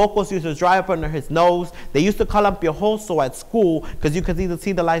 whose mocos used to dry up under his nose. They used to call him piojoso at school because you could either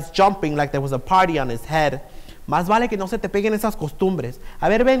see the lights jumping like there was a party on his head. Más vale que no se te peguen esas costumbres. A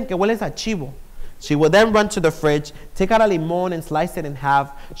ver, ven, que hueles a chivo. She would then run to the fridge, take out a limon and slice it in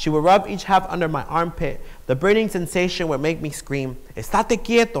half. She would rub each half under my armpit. The burning sensation would make me scream, Estate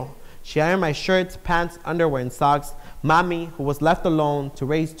quieto. She ironed my shirts, pants, underwear, and socks. Mommy, who was left alone to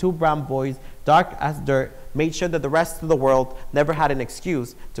raise 2 brown boys, dark as dirt, made sure that the rest of the world never had an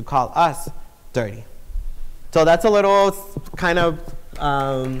excuse to call us dirty. So that's a little kind of,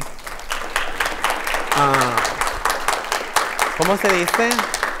 ¿cómo se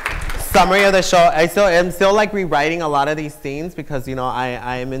dice? Summary of the show. I'm still like rewriting a lot of these scenes because, you know,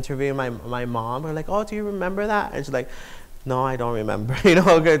 I am interviewing my mom. We're like, oh, do you remember that? And she's like, no, I don't remember. You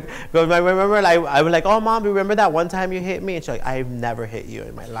know, good. But I remember, like, I was like, oh, Mom, remember that one time you hit me? And she's like, I've never hit you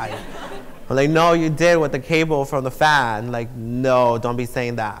in my life. I'm like, no, you did with the cable from the fan. Like, no, don't be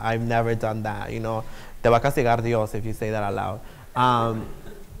saying that. I've never done that. You know, te va a castigar Dios if you say that out loud.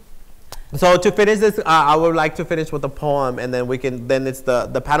 So to finish this, I would like to finish with a poem, and then it's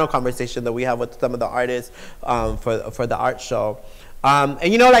the panel conversation that we have with some of the artists for the art show.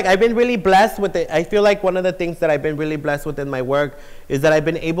 And you know, like, I've been really blessed with it. I feel like one of the things that I've been really blessed with in my work is that I've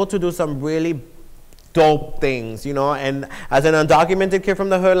been able to do some really dope things, you know. And as an undocumented kid from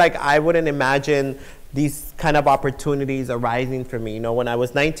the hood, like, I wouldn't imagine these kind of opportunities arising for me. You know, when I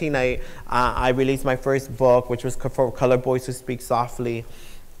was 19, I released my first book, which was for Colored Boys Who Speak Softly.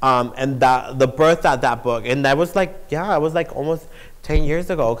 And the birth of that book, and that was like, yeah, it was like almost 10 years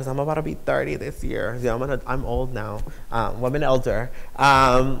ago, because I'm about to be 30 this year. Yeah, I'm old now. I'm an elder.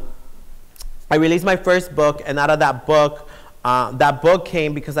 I released my first book, and out of that book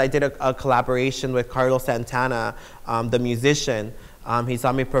came because I did a collaboration with Carlos Santana, the musician. He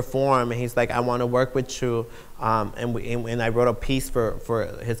saw me perform, and he's like, I want to work with you. And I wrote a piece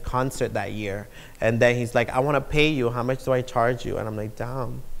for his concert that year. And then he's like, I want to pay you. How much do I charge you? And I'm like,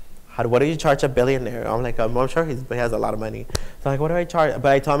 damn. What do you charge a billionaire? I'm like, I'm sure he has a lot of money. So I'm like, what do I charge?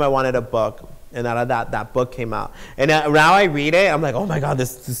 But I told him I wanted a book. And out of that book came out. And now I read it, I'm like, oh my God,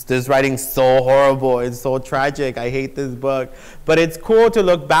 this writing's so horrible. It's so tragic. I hate this book. But it's cool to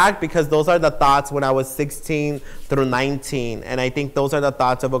look back, because those are the thoughts when I was 16 through 19. And I think those are the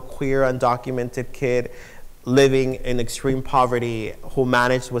thoughts of a queer, undocumented kid living in extreme poverty who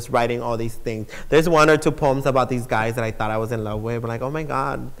was writing all these things. There's one or two poems about these guys that I thought I was in love with. But like, oh my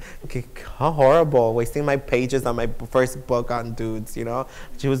God, how horrible, wasting my pages on my first book on dudes, you know?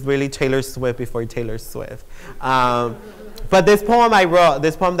 She was really Taylor Swift before Taylor Swift. But this poem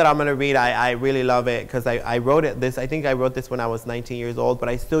that I'm gonna read, I really love it, because I wrote it, I think I wrote this when I was 19 years old, but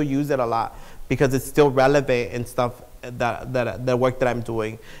I still use it a lot because it's still relevant and stuff, the work that I'm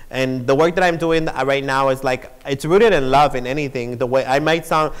doing. And the work that I'm doing right now is like, it's rooted in love in anything. The way I might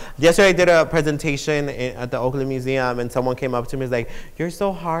sound, yesterday I did a presentation at the Oakland Museum, and someone came up to me and was like, you're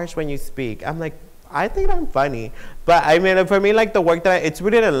so harsh when you speak. I'm like, I think I'm funny. But I mean, for me, like, the work that it's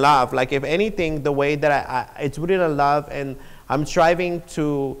rooted in love. Like, if anything, the way that it's rooted in love, and I'm striving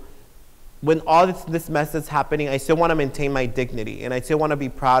to, when all this mess is happening, I still want to maintain my dignity, and I still want to be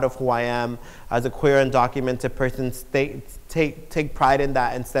proud of who I am as a queer and undocumented person. Take pride in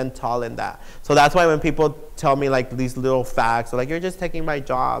that and stand tall in that. So that's why when people tell me like these little facts, like, you're just taking my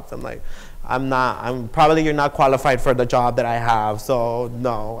jobs, I'm like, I'm not. Probably you're not qualified for the job that I have. So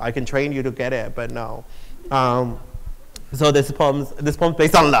no, I can train you to get it, but no. So this poem's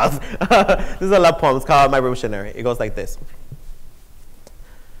based on love. This is a love poem. It's called My Revolutionary. It goes like this.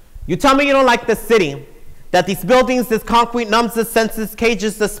 You tell me you don't like the city, that these buildings, this concrete numbs the senses,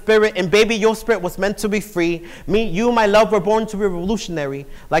 cages the spirit, and baby, your spirit was meant to be free. Me, you, my love, were born to be revolutionary.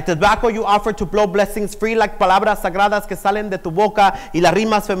 Like tobacco you offer to blow blessings free, like palabras sagradas que salen de tu boca, y las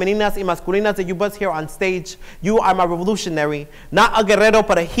rimas femeninas y masculinas that you buzz here on stage. You are my revolutionary, not a guerrero,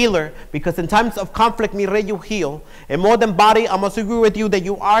 but a healer, because in times of conflict, mi rey, you heal. And more than body, I must agree with you that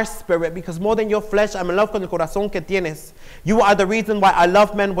you are spirit, because more than your flesh, I'm in love con el corazón que tienes. You are the reason why I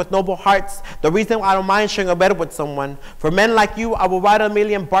love men with noble hearts, the reason why I don't mind sharing a bed with someone. For men like you, I will ride a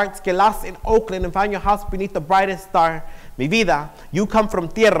million barks que lost in Oakland and find your house beneath the brightest star. Mi vida, you come from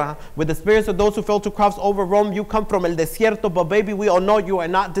tierra, with the spirits of those who failed to cross over Rome. You come from el desierto, but baby, we all know you are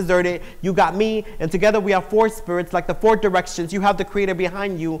not deserted. You got me, and together we are four spirits, like the four directions. You have the creator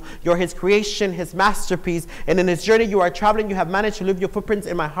behind you. You're his creation, his masterpiece. And in this journey you are traveling, you have managed to leave your footprints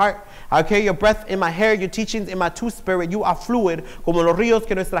in my heart. I carry your breath in my hair, your teachings in my two-spirit. You are fluid, como los ríos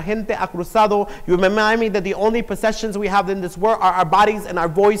que nuestra gente ha cruzado. You remind me that the only possessions we have in this world are our bodies and our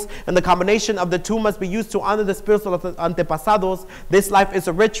voice, and the combination of the two must be used to honor the spirits of the antepasados. This life is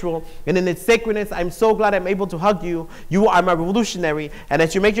a ritual, and in its sacredness, I'm so glad I'm able to hug you. You are my revolutionary, and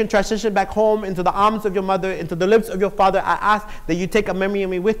as you make your transition back home into the arms of your mother, into the lips of your father, I ask that you take a memory of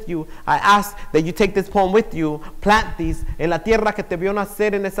me with you. I ask that you take this poem with you. Plant these en la tierra que te vio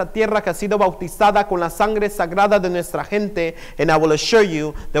nacer, en esa tierra que ha sido bautizada con la sangre sagrada de nuestra gente, and I will assure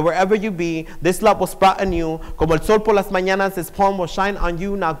you that wherever you be, this love will sprout anew. Como el sol por las mañanas, this poem will shine on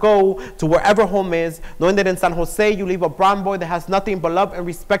you. Now go to wherever home is, knowing that in San Jose you leave a brown boy that has nothing but love and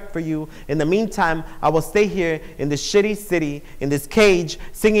respect for you. In the meantime, I will stay here in this shitty city, in this cage,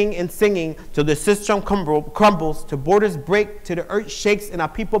 singing and singing till the system crumbles, till borders break, till the earth shakes and our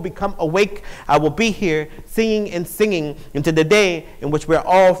people become awake. I will be here singing and singing until the day in which we're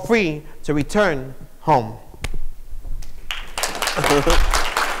all free to return home.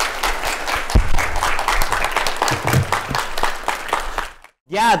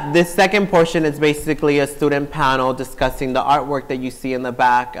 Yeah, this second portion is basically a student panel discussing the artwork that you see in the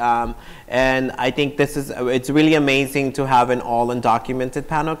back. And I think it's really amazing to have an all undocumented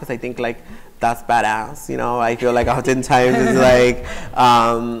panel, because I think like that's badass. You know, I feel like oftentimes it's like,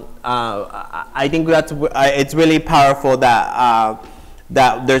 I think it's really powerful that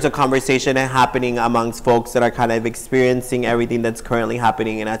that there's a conversation happening amongst folks that are kind of experiencing everything that's currently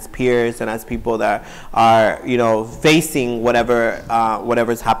happening, and as peers and as people that are, you know, facing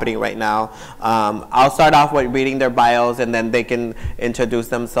whatever's happening right now. I'll start off with reading their bios, and then they can introduce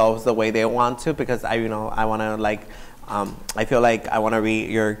themselves the way they want to, because I want to like, I feel like I want to read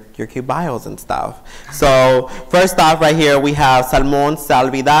your cute bios and stuff. So first off, right here we have Salmon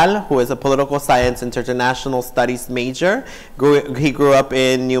Salvidal, who is a political science international studies major. He grew up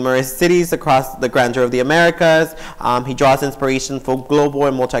in numerous cities across the grandeur of the Americas. He draws inspiration from global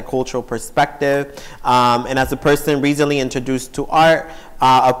and multicultural perspective. And as a person recently introduced to art,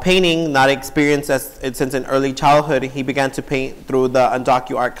 of painting, not experienced since an early childhood, he began to paint through the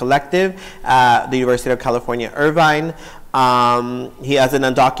UndocuArt Collective at the University of California, Irvine. He has an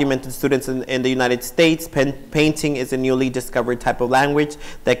undocumented student in the United States. Painting is a newly discovered type of language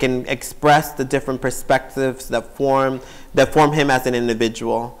that can express the different perspectives that form him as an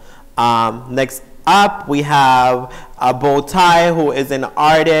individual. Next up, we have Bo Tai, who is an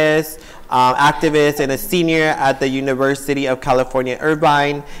artist, activist, and a senior at the University of California,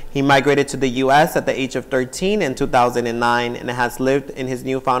 Irvine. He migrated to the U.S. at the age of 13 in 2009 and has lived in his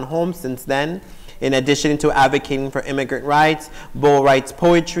newfound home since then. In addition to advocating for immigrant rights, Bo writes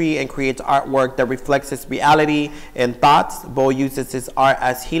poetry and creates artwork that reflects his reality and thoughts. Bo uses his art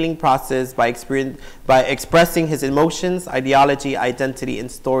as healing process by expressing his emotions, ideology, identity, and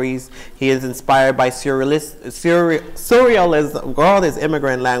stories. He is inspired by surrealism, girl, this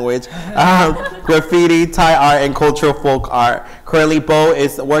immigrant language, graffiti, Thai art, and cultural folk art. Currently, Bo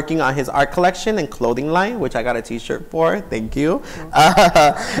is working on his art collection and clothing line, which I got a t-shirt for, thank you.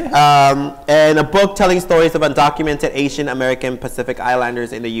 And a book telling stories of undocumented Asian American Pacific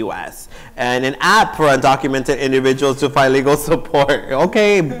Islanders in the U.S. And an app for undocumented individuals to find legal support.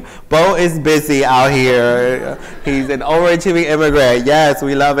 Okay, Bo is busy out here. He's an overachieving immigrant. Yes,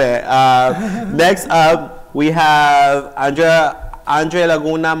 we love it. Next up, we have Andre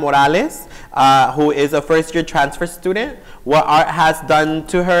Laguna Morales, who is a first-year transfer student. What art has done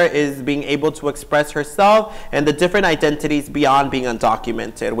to her is being able to express herself and the different identities beyond being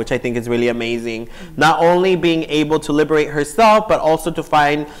undocumented, which I think is really amazing. Not only being able to liberate herself, but also to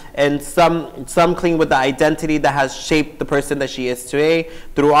find and some cling with the identity that has shaped the person that she is today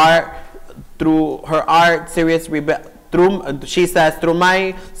through art, through her art, she says, through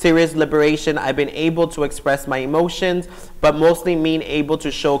my serious liberation, I've been able to express my emotions, but mostly being able to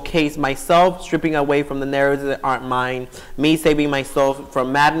showcase myself, stripping away from the narratives that aren't mine, me saving myself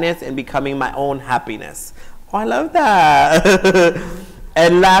from madness and becoming my own happiness. Oh, I love that.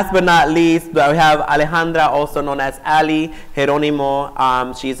 And last but not least, we have Alejandra, also known as Ali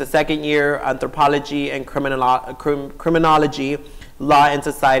Jeronimo. She is a second-year anthropology and criminology, law and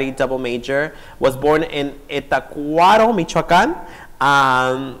society double major. Was born in Itacuaro, Michoacan,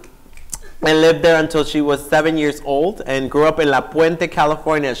 and lived there until she was 7 years old, and grew up in La Puente,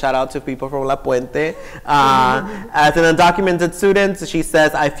 California. Shout out to people from La Puente. As an undocumented student, she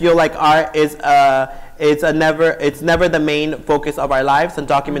says, I feel like art is it's never the main focus of our lives.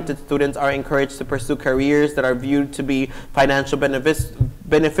 Undocumented students are encouraged to pursue careers that are viewed to be financial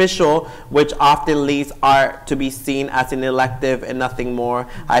beneficial, which often leads art to be seen as an elective and nothing more.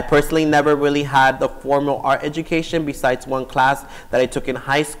 I personally never really had the formal art education besides one class that I took in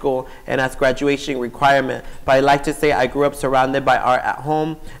high school and as graduation requirement. But I like to say I grew up surrounded by art at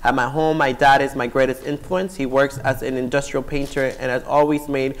home. At my home, my dad is my greatest influence. He works as an industrial painter and has always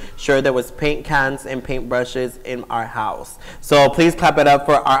made sure there was paint cans and paint brushes in our house. So please clap it up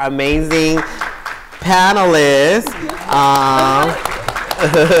for our amazing panelists.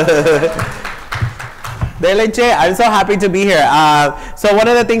 They're legit. I'm so happy to be here. So one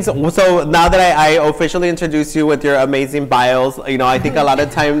of the things, so now that I officially introduced you with your amazing bios, you know, I think a lot of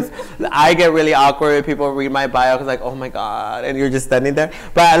times I get really awkward when people read my bio because like, oh my God, and you're just standing there.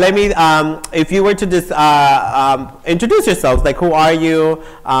 But let me, if you were to just introduce yourselves, like who are you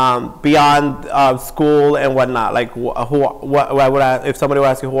beyond school and whatnot? Like what would I, if somebody would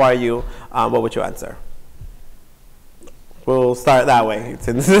ask you, who are you, what would you answer? We'll start that way.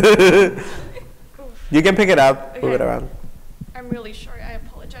 Since you can pick it up, move it around. I'm really short, I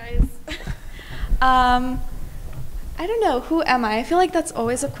apologize. I don't know, who am I? I feel like that's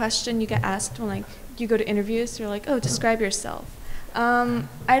always a question you get asked when like you go to interviews. You're like, oh, describe yourself. I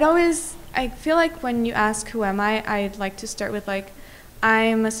feel like when you ask who am I'd like to start with like,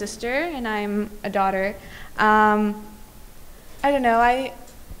 I'm a sister and I'm a daughter. I don't know,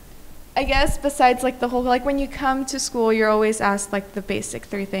 I guess besides like the whole, like when you come to school, you're always asked like the basic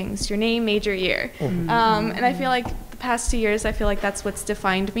 3 things: your name, major, year. And I feel like the past 2 years, I feel like that's what's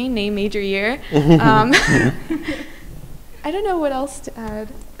defined me: name, major, year. I don't know what else to add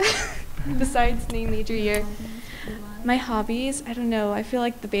besides name, major, year. My hobbies, I don't know. I feel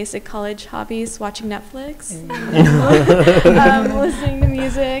like the basic college hobbies: watching Netflix, listening to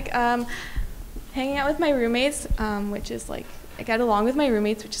music, hanging out with my roommates, which is like, I get along with my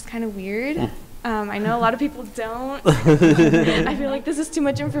roommates, which is kind of weird. I know a lot of people don't. I feel like this is too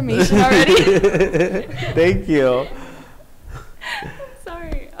much information already. Thank you.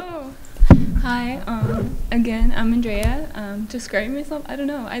 Sorry. Oh. Hi. Again, I'm Andrea. Describing myself, I don't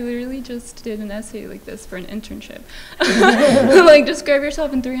know. I literally just did an essay like this for an internship. Like, describe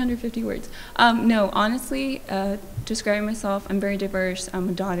yourself in 350 words. No, honestly, describing myself, I'm very diverse. I'm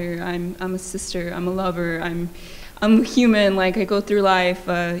a daughter. I'm a sister. I'm a lover. I'm human. Like, I go through life.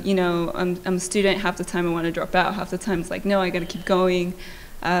 You know, I'm a student. Half the time I want to drop out. Half the time it's like, no, I got to keep going.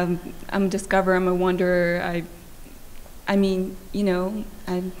 I'm a discoverer. I'm a wanderer. I mean, you know,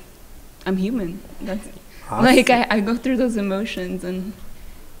 I'm human. That's awesome. Like, I go through those emotions, and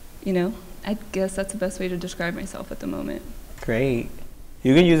you know, I guess that's the best way to describe myself at the moment. Great.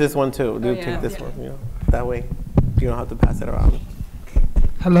 You can use this one too. Take this one. You know, that way you don't have to pass it around.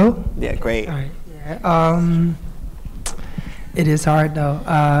 Hello? Yeah, great. All right. Yeah. It is hard though.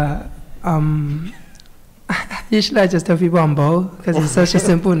 Usually I just tell people I'm Bo because it's such a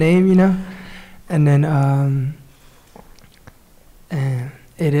simple name, you know. And then and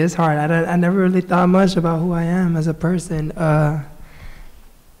it is hard. I never really thought much about who I am as a person. I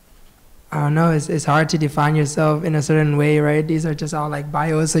don't know. It's hard to define yourself in a certain way, right? These are just all like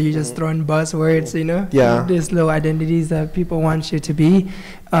bios, so you just throw in buzzwords, you know. Yeah. These little identities that people want you to be.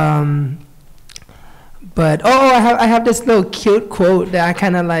 But I have this little cute quote that I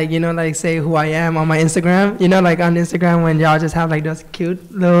kind of like, you know, like say who I am on my Instagram. You know, like on Instagram when y'all just have like those cute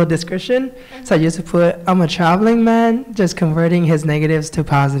little description. So I used to put, I'm a traveling man, just converting his negatives to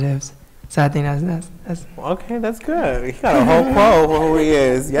positives. So I think that's Okay, that's good. He got a whole quote for who he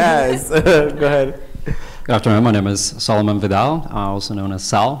is. Yes. Go ahead. Good afternoon. My name is Solomon Vidal, also known as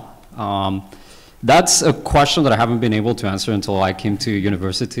Sal. That's a question that I haven't been able to answer until I came to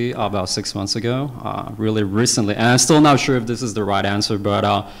university about 6 months ago, really recently. And I'm still not sure if this is the right answer, but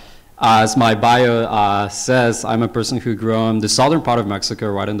as my bio says, I'm a person who grew up in the southern part of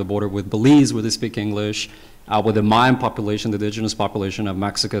Mexico, right on the border with Belize, where they speak English. With the Mayan population, the indigenous population of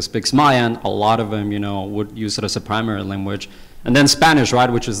Mexico speaks Mayan. A lot of them, you know, would use it as a primary language. And then Spanish, right,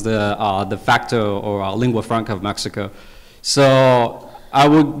 which is the de facto or lingua franca of Mexico. So I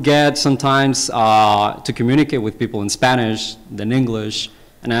would get sometimes to communicate with people in Spanish, then English,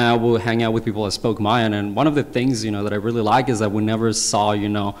 and I would hang out with people that spoke Mayan. And one of the things, you know, that I really like is that we never saw, you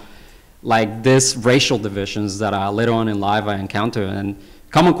know, like this racial divisions that later on in life I encounter. And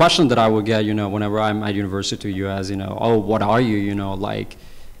common question that I would get, you know, whenever I'm at university, you ask, you know, oh, what are you know, like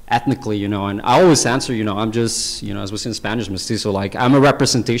ethnically, you know, and I always answer, you know, I'm just, you know, as we say in Spanish, mestizo, like I'm a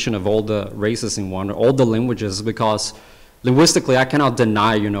representation of all the races in one, all the languages, because linguistically, I cannot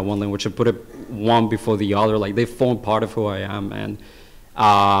deny, you know, one language and put it one before the other. Like they form part of who I am, and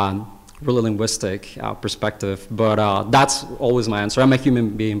really linguistic perspective. But that's always my answer. I'm a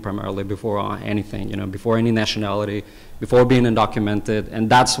human being primarily before anything, you know, before any nationality, before being undocumented, and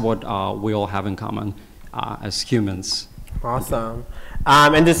that's what we all have in common as humans. Awesome.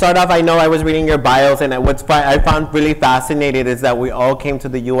 And to start off, I know I was reading your bios, and what I found really fascinating is that we all came to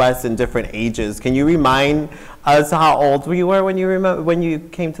the U.S. in different ages. Can you remind us how old you were when you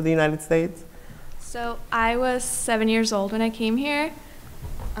came to the United States? So I was 7 years old when I came here.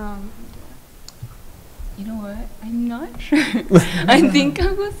 You know what? I'm not sure. I think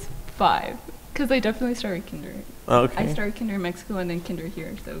I was 5, because I definitely started kinder. Okay. I started kinder in Mexico and then kinder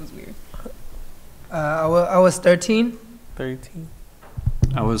here, so it was weird. I was 13. 13.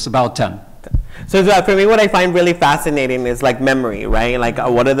 I was about 10. So for me, what I find really fascinating is like memory, right? Like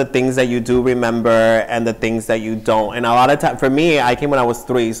what are the things that you do remember and the things that you don't? And a lot of time, for me, I came when I was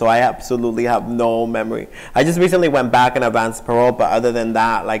 3, so I absolutely have no memory. I just recently went back in advance parole, but other than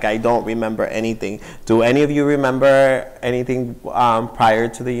that, like I don't remember anything. Do any of you remember anything prior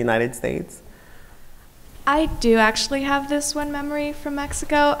to the United States? I do actually have this one memory from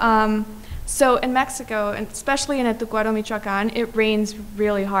Mexico. So in Mexico, and especially in Undocuart, Michoacan, it rains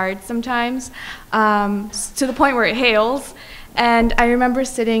really hard sometimes, to the point where it hails. And I remember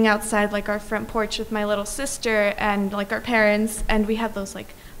sitting outside like our front porch with my little sister and like our parents, and we had those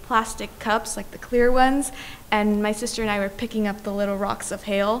like plastic cups, like the clear ones, and my sister and I were picking up the little rocks of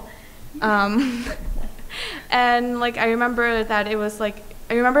hail. And like I remember that it was like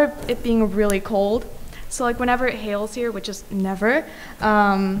I remember it being really cold. So like whenever it hails here, which is never,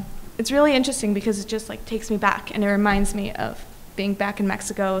 it's really interesting because it just like takes me back and it reminds me of being back in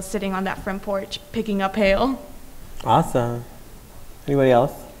Mexico, sitting on that front porch, picking up hail. Awesome. Anybody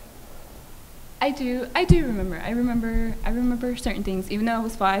else? I do remember. I remember certain things. Even though I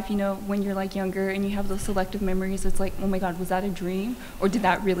was 5, you know, when you're like younger and you have those selective memories, it's like, oh my God, was that a dream or did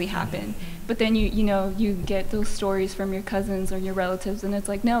that really happen? But then you know, you get those stories from your cousins or your relatives, and it's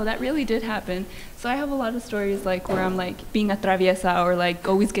like, no, that really did happen. So I have a lot of stories like where I'm like being a traviesa or like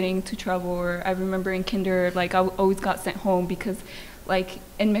always getting into trouble. Or I remember in kinder, like I always got sent home because, like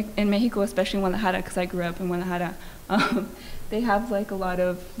in Mexico, especially in Guadalajara, because I grew up in Guadalajara, they have like a lot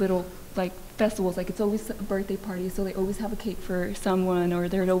of little like festivals, like it's always a birthday party, so they always have a cake for someone, or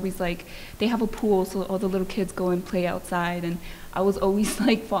they're always like, they have a pool, so all the little kids go and play outside, and I was always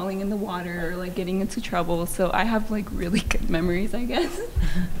like falling in the water or like getting into trouble, so I have like really good memories, I guess.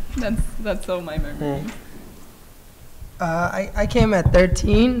 That's all my memories. I came at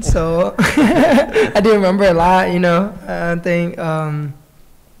 13, so I didn't remember a lot, you know. I think,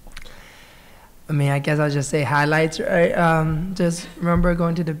 I mean, I guess I'll just say highlights, right? Just remember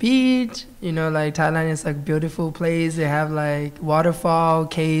going to the beach, you know, like Thailand is like a beautiful place. They have like waterfall,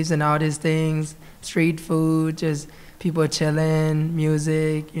 caves and all these things, street food, just people chilling,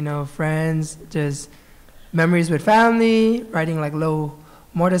 music, you know, friends, just memories with family, riding like low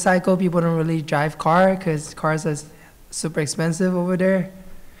motorcycle. People don't really drive car because cars are super expensive over there.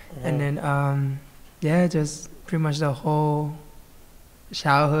 And then, yeah, just pretty much the whole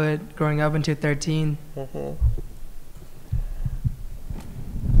childhood, growing up until 13.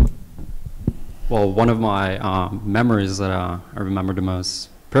 Well, one of my memories that I remember the most,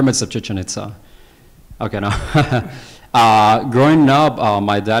 pyramids of Chichen Itza. Okay, no. Growing up,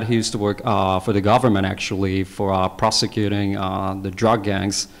 my dad, he used to work for the government actually for prosecuting the drug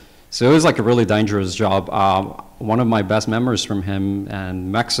gangs. So it was like a really dangerous job. One of my best memories from him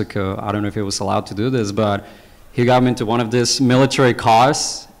in Mexico, I don't know if he was allowed to do this, but he got me into one of these military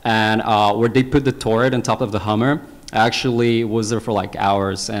cars, and where they put the turret on top of the Hummer. I actually was there for like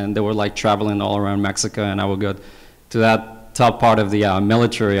hours, and they were like traveling all around Mexico, and I would go to that top part of the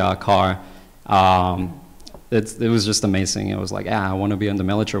military car. It was just amazing. It was like, I want to be in the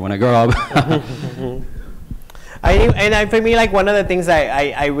military when I grow up. For me, like one of the things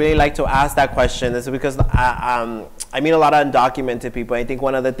I really like to ask that question is because I meet a lot of undocumented people. I think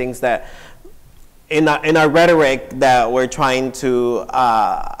one of the things that in our rhetoric that we're trying to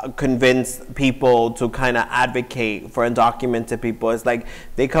convince people to kind of advocate for undocumented people is like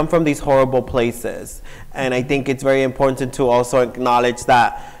they come from these horrible places, and I think it's very important to also acknowledge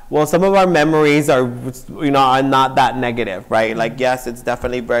that, well, some of our memories are, you know, are not that negative, right? Like, yes, it's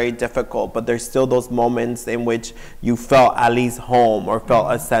definitely very difficult, but there's still those moments in which you felt at least home or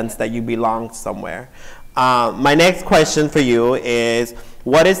felt a sense that you belonged somewhere. My next question for you is,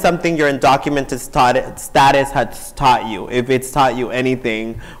 what is something your undocumented status has taught you? If it's taught you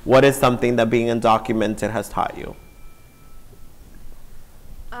anything, what is something that being undocumented has taught you?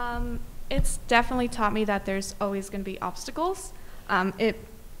 It's definitely taught me that there's always going to be obstacles.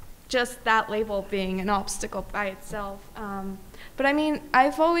 Just that label being an obstacle by itself. But I mean,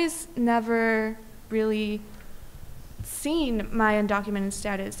 I've always never really seen my undocumented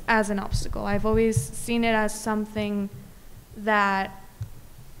status as an obstacle. I've always seen it as something that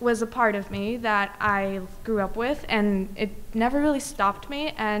was a part of me that I grew up with, and it never really stopped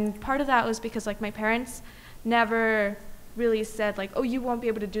me. And part of that was because like my parents never really said like, oh, you won't be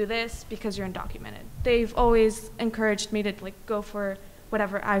able to do this because you're undocumented. They've always encouraged me to like go for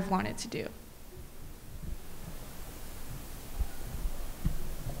whatever I've wanted to do.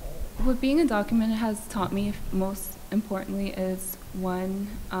 What being undocumented has taught me most importantly is, one,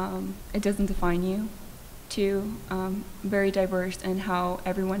 it doesn't define you. Two, very diverse in how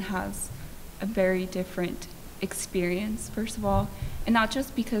everyone has a very different experience, first of all. And not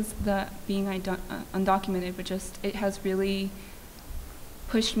just because the being undocumented, but just it has really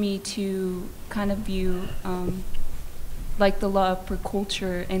pushed me to kind of view like the love for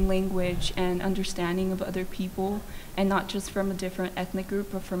culture and language and understanding of other people, and not just from a different ethnic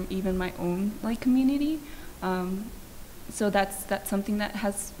group, but from even my own like community. So that's something that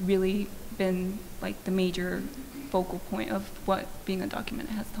has really been like the major focal point of what being undocumented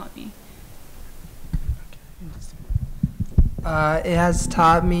has taught me. It has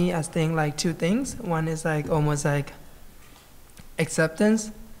taught me, I think, like two things. One is like almost like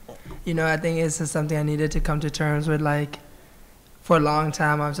acceptance. You know, I think it's just something I needed to come to terms with. Like for a long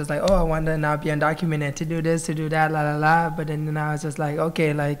time, I was just like, oh, I want to not be undocumented, to do this, to do that, la la la. But then now it's just like,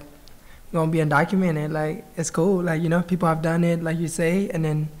 okay, like gonna be undocumented. Like, it's cool. Like, you know, people have done it, like you say, and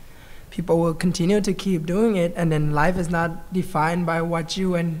then people will continue to keep doing it. And then life is not defined by what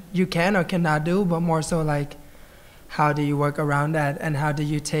you can or cannot do, but more so like, how do you work around that, and how do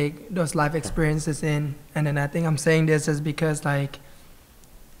you take those life experiences in? And then I think I'm saying this is because, like,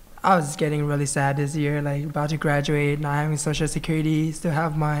 I was getting really sad this year, like about to graduate, not having Social Security, still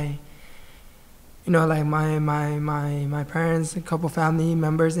have my, you know, like my parents, a couple family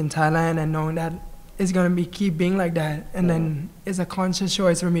members in Thailand, and knowing that it's gonna keep being like that. And then it's a conscious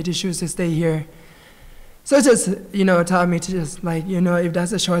choice for me to choose to stay here. So it's just, you know, taught me to just, like, you know, if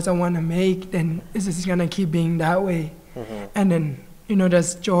that's a choice I want to make, then it's just gonna keep being that way. And then, you know,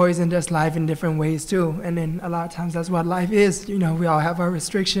 there's joys and there's life in different ways too. And then a lot of times that's what life is. You know, we all have our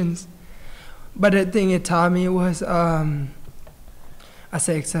restrictions. But the thing it taught me was, I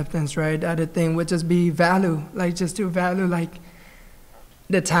say acceptance, right? The other thing would just be value, like just to value like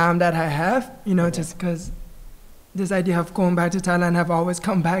the time that I have, you know, just because this idea of going back to Thailand have always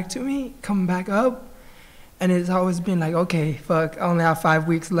come back to me, come back up. And it's always been like, okay, fuck, I only have 5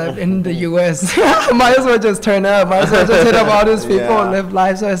 weeks left in the US. Might as well just turn up. Might as well just hit up all these people and live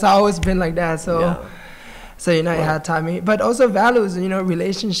life. So it's always been like that. So, you know, it had taught me. But also values, you know,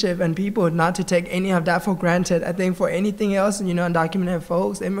 relationship and people, not to take any of that for granted. I think for anything else, you know, undocumented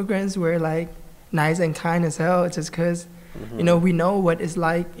folks, immigrants, we're like nice and kind as hell. It's just because, you know, we know what it's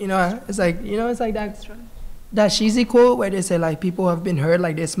like. You know, it's like, you know, it's like that cheesy quote where they say, like, people have been hurt,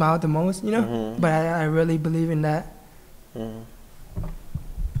 like, they smile the most, you know? But I really believe in that.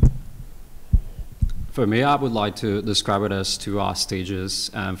 For me, I would like to describe it as two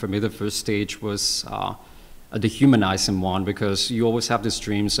stages. And for me, the first stage was a dehumanizing one, because you always have these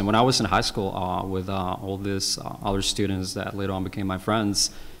dreams. And when I was in high school with all these other students that later on became my friends,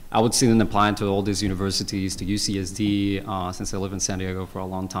 I would see them applying to all these universities, to UCSD, since I live in San Diego for a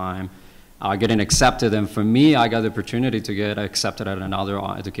long time. Getting accepted, and for me, I got the opportunity to get accepted at another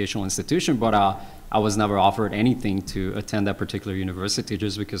educational institution, but I was never offered anything to attend that particular university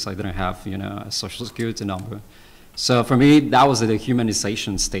just because I didn't have, you know, a social security number. So for me, that was the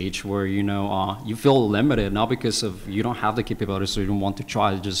dehumanization stage where, you know, you feel limited, not because of you don't have the capabilities, so you don't want to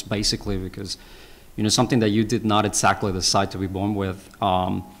try, just basically because, you know, something that you did not exactly decide to be born with.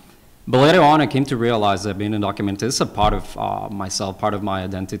 But later on, I came to realize that being undocumented is a part of myself, part of my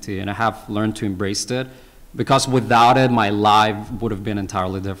identity, and I have learned to embrace it, because without it, my life would have been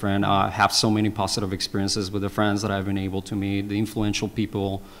entirely different. I have so many positive experiences with the friends that I've been able to meet, the influential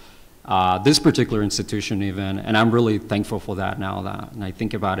people, this particular institution even, and I'm really thankful for that now that and I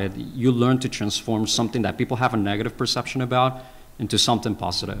think about it. You learn to transform something that people have a negative perception about into something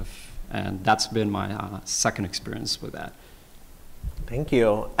positive, and that's been my second experience with that. Thank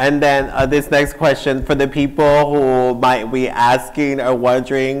you. And then this next question for the people who might be asking or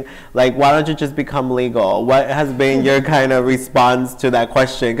wondering, like, why don't you just become legal? What has been your kind of response to that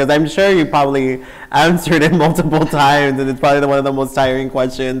question? Because I'm sure you probably answered it multiple times, and it's probably one of the most tiring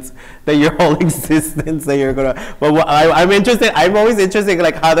questions that your whole existence that you're gonna. But I'm interested. I'm always interested,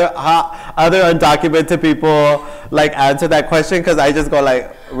 like, how other undocumented people like answer that question, because I just go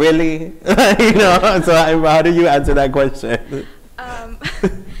like, really, you know. So how do you answer that question?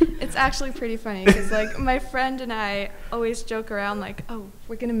 It's actually pretty funny because, like, my friend and I always joke around like, oh,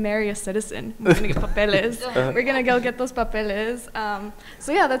 we're gonna marry a citizen, we're gonna get papeles, we're gonna go get those papeles.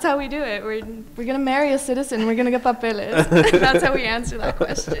 So yeah, that's how we do it. We're gonna marry a citizen, we're gonna get papeles. That's how we answer that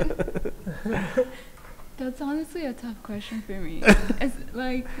question. That's honestly a tough question for me. It's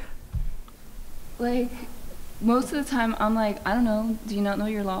like most of the time I'm like, I don't know, do you not know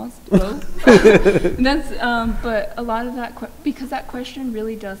your laws? Vote. That's, but a lot of that, because that question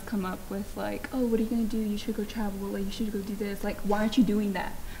really does come up with like, oh, what are you gonna do? You should go travel, like you should go do this. Like, why aren't you doing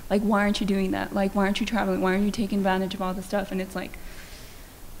that? Like, why aren't you doing that? Like, why aren't you traveling? Why aren't you taking advantage of all this stuff? And it's like,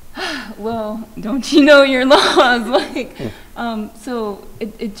 well, don't you know your laws? Like, so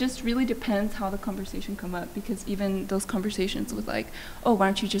it just really depends how the conversation come up, because even those conversations with like, oh, why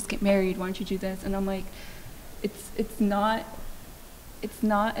don't you just get married? Why don't you do this? And I'm like, it's not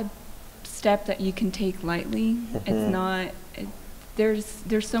a step that you can take lightly. It's not.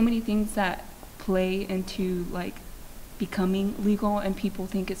 There's so many things that play into like becoming legal, and people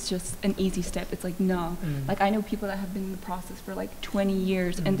think it's just an easy step. It's like, no. Like, I know people that have been in the process for like 20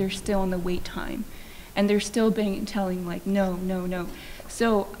 years and they're still on the wait time, and they're still telling like, no.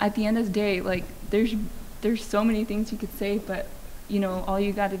 So at the end of the day, like, there's so many things you could say, but you know, all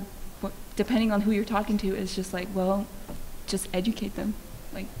you got to, depending on who you're talking to, is just like, well, just educate them.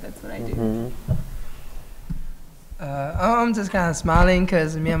 Like, that's what I do. I'm just kind of smiling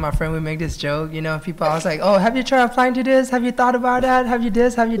because me and my friend, we make this joke, you know, people always like, oh, have you tried applying to this? Have you thought about that? Have you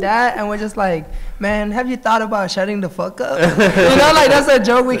this? Have you that? And we're just like, man, have you thought about shutting the fuck up? You know, like that's a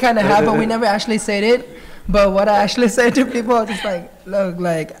joke we kind of have, but we never actually said it. But what I actually say to people is just like, look,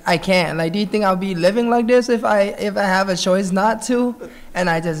 like, I can't. Like, do you think I'll be living like this if I have a choice not to? And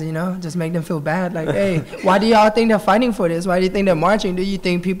I just, you know, just make them feel bad. Like, hey, why do y'all think they're fighting for this? Why do you think they're marching? Do you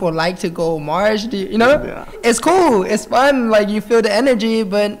think people like to go march? You know? Yeah. It's cool. It's fun. Like, you feel the energy,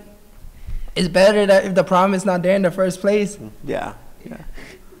 but it's better that if the problem is not there in the first place. Yeah. Yeah.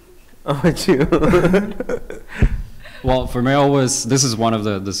 How about you? Well, for me, this is one of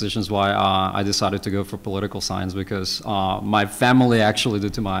the decisions why I decided to go for political science, because my family, actually,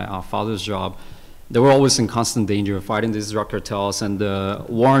 due to my father's job, they were always in constant danger of fighting these drug cartels, and the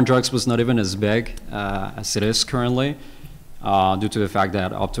war on drugs was not even as big as it is currently, due to the fact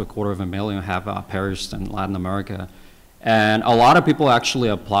that up to 250,000 have perished in Latin America. And a lot of people actually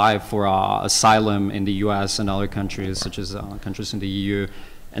apply for asylum in the US and other countries, such as countries in the EU,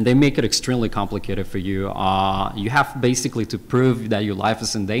 and they make it extremely complicated for you. You have basically to prove that your life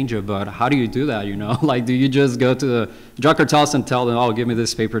is in danger, but how do you do that, you know? Like, do you just go to the drug cartels and tell them, oh, give me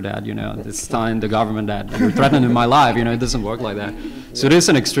this paper that, you know, it's telling the government that you're threatening my life, you know? It doesn't work like that. So it is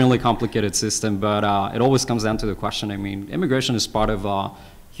an extremely complicated system, but it always comes down to the question, I mean, immigration is part of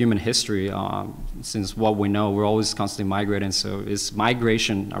human history. Since what we know, we're always constantly migrating, so is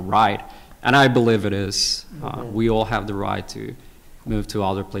migration a right? And I believe it is. We all have the right to move to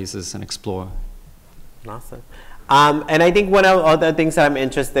other places and explore. Awesome. And I think one of the things that I'm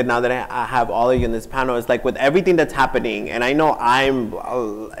interested now that I have all of you in this panel is like with everything that's happening, and I know I'm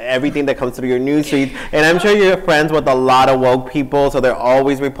everything that comes through your newsfeed, and I'm sure you're friends with a lot of woke people, so they're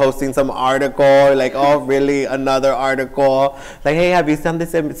always reposting some article, like, oh, really, another article, like, hey, have you seen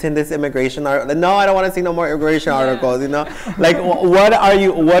this immigration article? Like, no, I don't want to see no more immigration articles, you know? Like,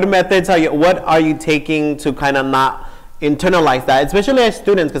 what methods are you taking to kind of not internalize that, especially as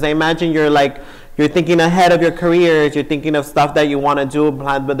students, because I imagine you're thinking ahead of your careers, you're thinking of stuff that you want to do,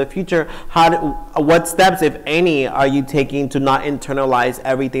 plan for the future. What steps, if any, are you taking to not internalize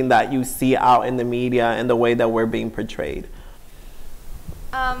everything that you see out in the media and the way that we're being portrayed?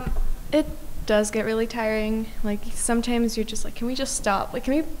 It does get really tiring. Like, sometimes you're just like, can we just stop? Like,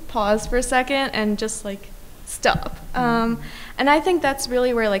 can we pause for a second and just like stop? And I think that's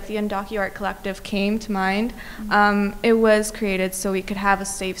really where like the UndocuArt Collective came to mind. It was created so we could have a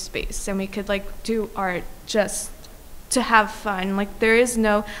safe space and we could like do art just to have fun. Like, there is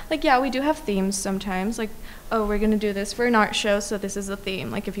no, like, yeah, we do have themes sometimes, like, oh, we're gonna do this for an art show, so this is a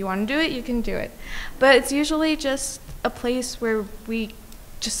theme. Like, if you want to do it, you can do it. But it's usually just a place where we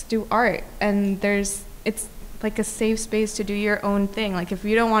just do art, and it's like a safe space to do your own thing. Like, if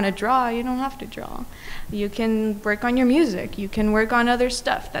you don't want to draw, you don't have to draw. You can work on your music. You can work on other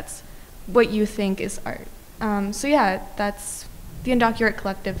stuff. That's what you think is art. So yeah, that's, the UndocuArt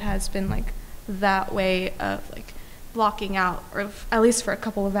Collective has been like that way of like blocking out, or at least for a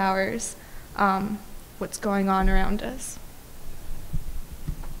couple of hours, what's going on around us.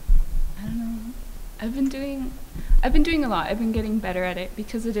 I don't know. I've been doing a lot. I've been getting better at it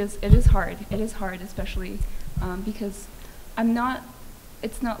because it is hard. It is hard, especially because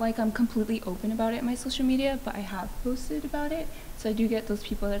it's not like I'm completely open about it in my social media, but I have posted about it. So I do get those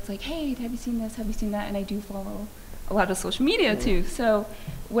people that's like, hey, have you seen this? Have you seen that? And I do follow a lot of social media too. So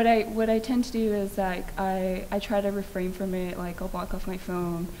what I tend to do is like I try to refrain from it. Like, I'll block off my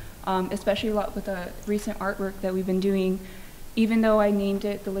phone, especially a lot with the recent artwork that we've been doing. Even though I named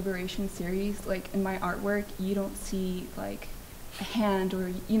it the Liberation Series, like in my artwork, you don't see like a hand,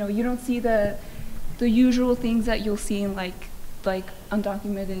 or you don't see the usual things that you'll see in like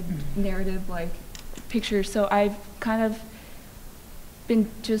undocumented narrative like pictures. So I've kind of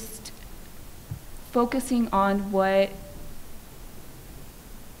been just focusing on what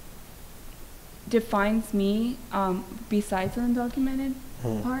defines me, besides the undocumented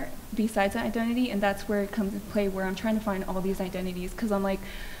part, besides the identity, and that's where it comes into play, where I'm trying to find all these identities, because I'm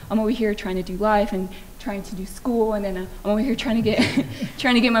over here trying to do life and trying to do school, and then I'm over here trying to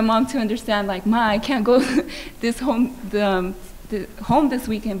get my mom to understand, like, Ma, I can't go home this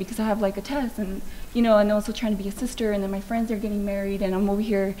weekend because I have like a test, and and also trying to be a sister, and then my friends are getting married, and I'm over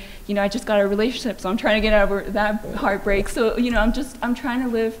here, I just got a relationship, so I'm trying to get over that heartbreak. So I'm trying to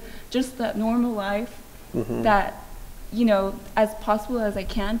live just that normal life that as possible as I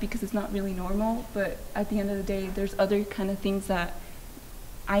can, because it's not really normal, but at the end of the day, there's other kind of things that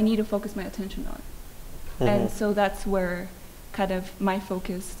I need to focus my attention on. And so that's where kind of my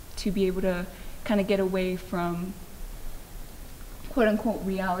focus, to be able to kind of get away from quote unquote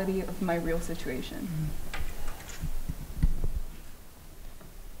reality of my real situation.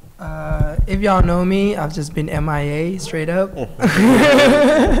 If y'all know me, I've just been MIA straight up.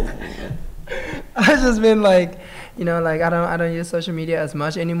 I've just been like, you know, like I don't use social media as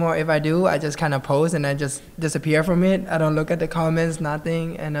much anymore. If I do, I just kind of post and I just disappear from it. I don't look at the comments,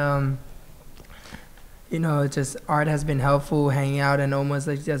 nothing. And you know, just art has been helpful, hanging out and almost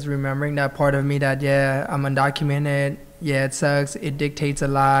like just remembering that part of me that, yeah, I'm undocumented. Yeah, it sucks. It dictates a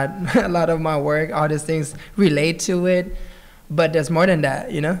lot. A lot of my work, all these things relate to it. But there's more than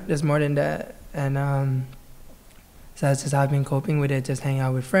that, you know? There's more than that. And so that's just how I've been coping with it, just hanging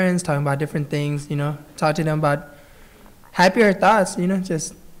out with friends, talking about different things, you know? Talk to them about happier thoughts, you know?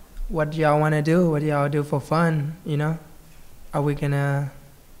 Just what y'all want to do? What do y'all do for fun, you know? Are we going to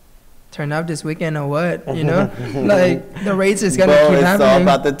turn up this weekend or what, you know? Like, the rates is going to keep happening. It's all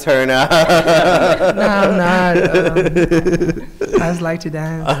about the turn up. No, I'm not. I just like to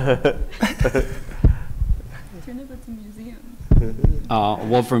dance.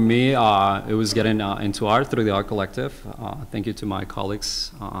 Well, for me, it was getting into art through the Art Collective. Thank you to my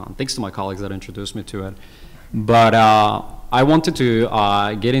colleagues. Thanks to my colleagues that introduced me to it. But I wanted to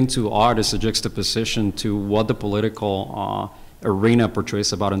get into art as a juxtaposition to what the political arena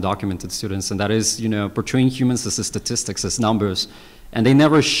portrays about undocumented students, and that is, you know, portraying humans as statistics, as numbers, and they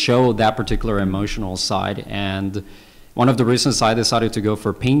never show that particular emotional side. And one of the reasons I decided to go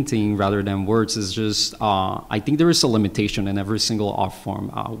for painting rather than words is just, I think there is a limitation in every single art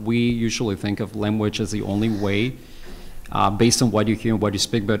form. We usually think of language as the only way, based on what you hear and what you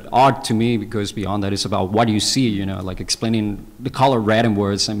speak, but art to me goes beyond that. It's about what you see, you know, like explaining the color red in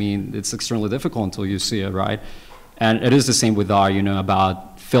words. I mean, it's extremely difficult until you see it, right? And it is the same with art, you know,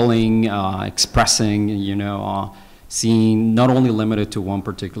 about feeling, expressing, you know, seeing, not only limited to one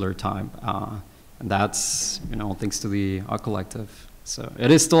particular time. And that's, you know, thanks to the Art Collective. So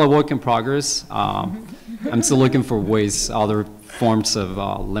it is still a work in progress. I'm still looking for ways, other forms of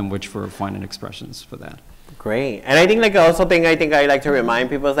language for finding expressions for that. Great. And I think like I like to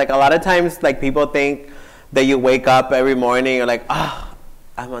remind people is like a lot of times like people think that you wake up every morning, you're like, ah,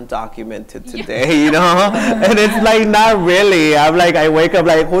 I'm undocumented today, you know? And it's like, not really. I'm like, I wake up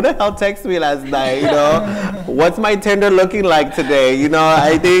like, who the hell texted me last night, you know? What's my Tinder looking like today? You know,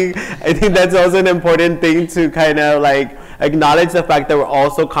 I think that's also an important thing to kind of like acknowledge the fact that we're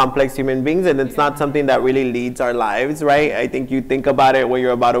also complex human beings, and it's not something that really leads our lives, right? I think you think about it when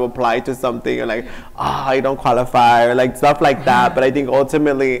you're about to apply to something, you're like, I don't qualify, or like stuff like that. But I think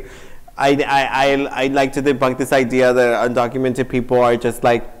ultimately, I like to debunk this idea that undocumented people are just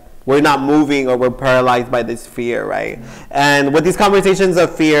like, we're not moving or we're paralyzed by this fear, right? And with these conversations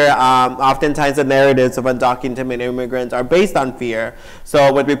of fear, oftentimes the narratives of undocumented immigrants are based on fear.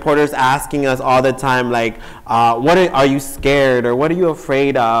 So with reporters asking us all the time, like, are you scared? Or what are you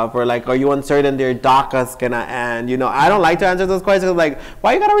afraid of? Or like, are you uncertain their DACA's gonna end? You know, I don't like to answer those questions. Like,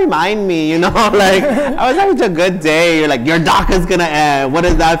 why you gotta remind me? You know, like, I was having a good day. You're like, your DACA's gonna end. What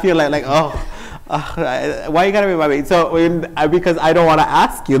does that feel like? Like, oh. Why you gotta remind me? So, because I don't want to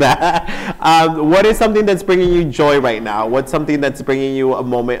ask you that. What is something that's bringing you joy right now? What's something that's bringing you a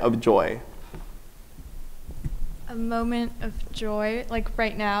moment of joy? A moment of joy, like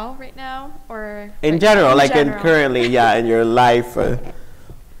right now, or in general, like in currently, yeah, in your life.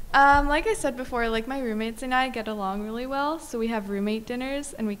 Like I said before, like my roommates and I get along really well, so we have roommate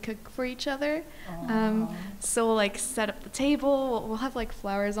dinners and we cook for each other. So we'll like set up the table, we'll have like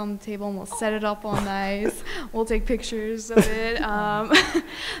flowers on the table and we'll set it up all nice. We'll take pictures of it.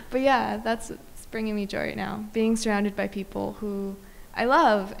 But yeah, that's what's bringing me joy right now, being surrounded by people who I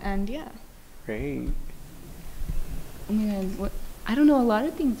love, and yeah. Great. Oh my God, I don't know, a lot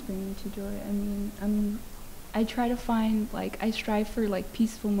of things bring me to joy. I mean, I try to find, like, I strive for, like,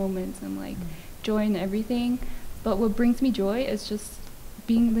 peaceful moments and, like, joy in everything. But what brings me joy is just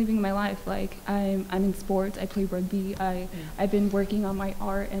living my life. Like, I'm in sports, I play rugby, I've been working on my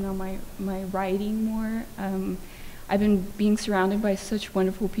art and on my writing more. I've been being surrounded by such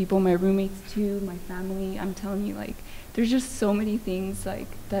wonderful people, my roommates too, my family. I'm telling you, like, there's just so many things, like,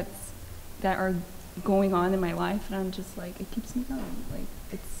 that are going on in my life, and I'm just, like, it keeps me going.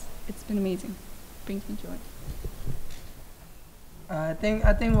 Like, it's been amazing. It brings me joy. I think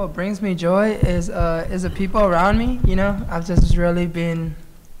what brings me joy is the people around me. You know, I've just really been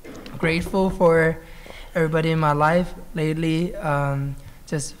grateful for everybody in my life lately.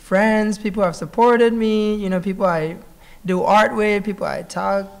 Just friends, people who have supported me. You know, people I do art with, people I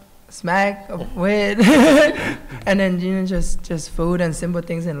talk smack with, and then, you know, just food and simple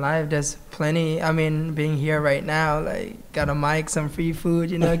things in life. There's plenty. I mean, being here right now, like, got a mic, some free food,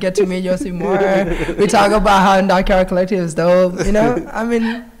 you know, get to meet Yosimar. We talk about how UndocuArt Collective is dope, you know. I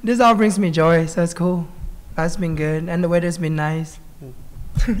mean, this all brings me joy, so it's cool. That's been good, and the weather's been nice.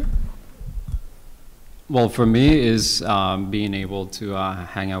 Well, for me is being able to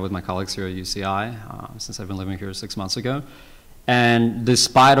hang out with my colleagues here at UCI since I've been living here 6 months ago. And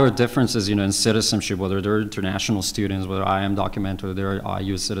despite our differences, you know, in citizenship, whether they're international students, whether I am documented, whether they're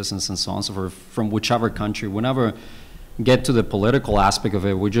US citizens and so on and so forth, from whichever country, we never get to the political aspect of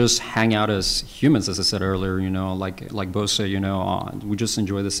it. We just hang out as humans, as I said earlier, you know, like Bo said, you know, we just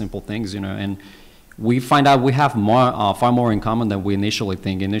enjoy the simple things, you know, and we find out we have more, far more in common than we initially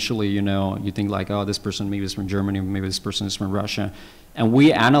think. Initially, you know, you think like, oh, this person maybe is from Germany, maybe this person is from Russia. And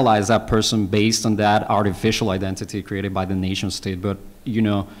we analyze that person based on that artificial identity created by the nation state. But, you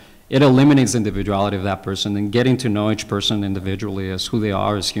know, it eliminates the individuality of that person, and getting to know each person individually as who they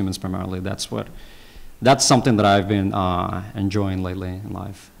are as humans primarily. That's something that I've been enjoying lately in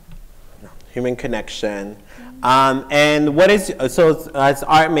life. Human connection. And what is, so as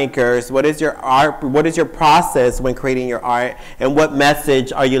art makers, what is your process when creating your art, and what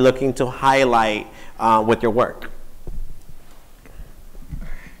message are you looking to highlight with your work?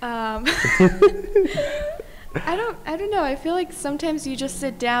 I don't know. I feel like sometimes you just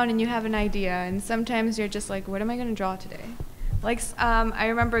sit down and you have an idea, and sometimes you're just like, what am I going to draw today? Like, I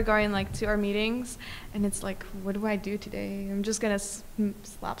remember going like to our meetings, and it's like, what do I do today? I'm just gonna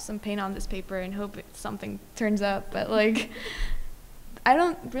slap some paint on this paper and hope something turns up. But like, I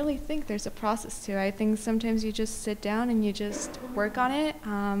don't really think there's a process to it. I think sometimes you just sit down and you just work on it.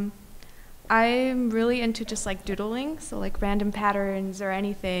 I'm really into just like doodling, so like random patterns or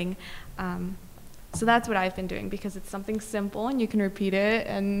anything. So that's what I've been doing, because it's something simple and you can repeat it.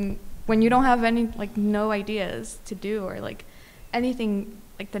 And when you don't have any, like, no ideas to do, or like anything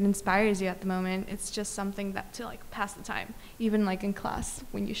like that inspires you at the moment, it's just something that to like pass the time, even like in class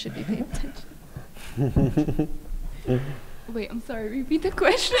when you should be paying attention. Wait, I'm sorry, repeat the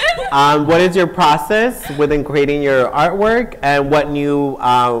question. What is your process within creating your artwork, and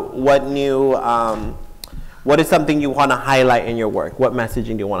what is something you want to highlight in your work? What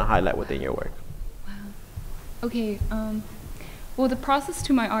messaging do you want to highlight within your work? Wow. Okay, well, the process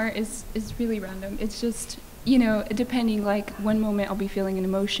to my art is really random. It's just, you know, depending, like one moment I'll be feeling an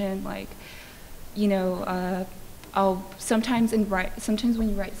emotion, like, you know, I'll sometimes when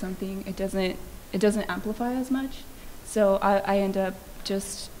you write something, it doesn't amplify as much. So I end up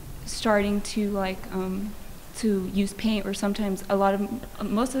just starting to like to use paint, or sometimes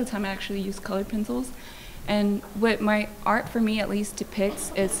most of the time I actually use colored pencils. And what my art, for me at least,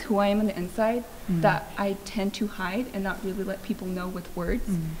 depicts is who I am on the inside, that I tend to hide and not really let people know with words.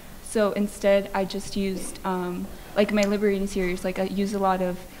 So instead, I just used, like my liberating series, like I use a lot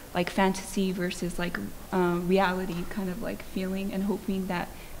of like fantasy versus like reality kind of like feeling, and hoping that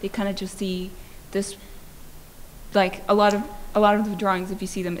they kind of just see this, like a lot of the drawings, if you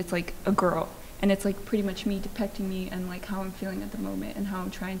see them, it's like a girl. And it's like pretty much me depicting me and like how I'm feeling at the moment, and how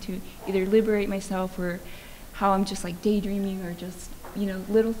I'm trying to either liberate myself, or how I'm just like daydreaming, or just, you know,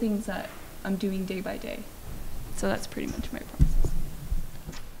 little things that I'm doing day by day. So that's pretty much my process.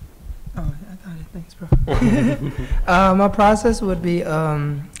 Oh, I got it. Thanks, bro. My process would be,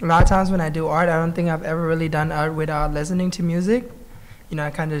 a lot of times when I do art, I don't think I've ever really done art without listening to music. You know,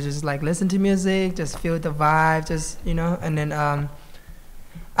 I kind of just like listen to music, just feel the vibe, just, you know, and then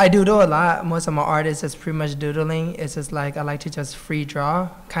I doodle a lot. Most of my art is just pretty much doodling. It's just like I like to just free draw,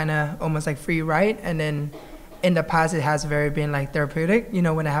 kind of almost like free write. And then in the past, it has been like therapeutic. You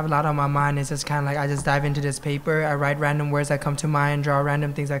know, when I have a lot on my mind, it's just kind of like I just dive into this paper. I write random words that come to mind, draw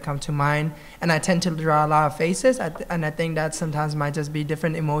random things that come to mind. And I tend to draw a lot of faces. And I think that sometimes might just be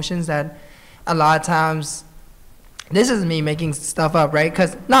different emotions that a lot of times, this is me making stuff up, right?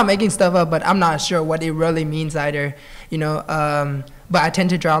 Because not making stuff up, but I'm not sure what it really means either, you know. But I tend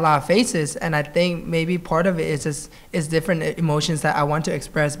to draw a lot of faces, and I think maybe part of it is different emotions that I want to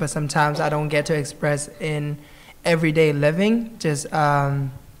express, but sometimes I don't get to express in everyday living. Just you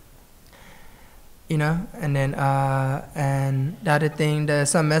know, and then and the other thing,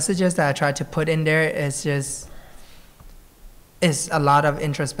 some messages that I try to put in there is just. It's a lot of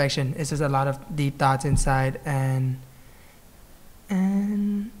introspection. It's just a lot of deep thoughts inside, and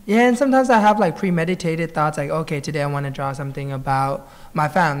yeah, and sometimes I have like premeditated thoughts, like, okay, today I want to draw something about my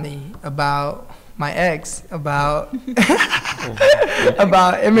family, about my ex, about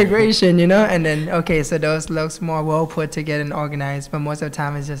about immigration, you know, and then okay, so those looks more well put together and organized, but most of the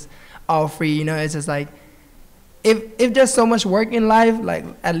time it's just all free, you know. It's just like, if there's so much work in life, like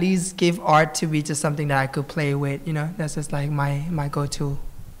at least give art to be just something that I could play with, you know. That's just like my go-to.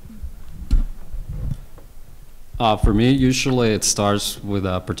 For me, usually it starts with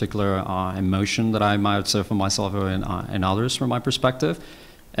a particular emotion that I might observe for myself or in others from my perspective.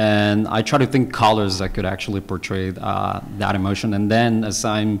 And I try to think colors that could actually portray that emotion. And then as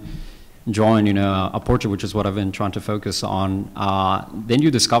I'm drawing, you know, a portrait, which is what I've been trying to focus on, then you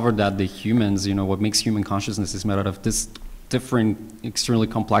discover that the humans, you know, what makes human consciousness is made out of this different, extremely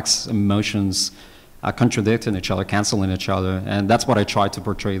complex emotions contradicting each other, canceling each other. And that's what I try to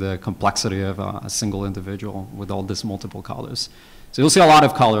portray, the complexity of a single individual with all these multiple colors. So you'll see a lot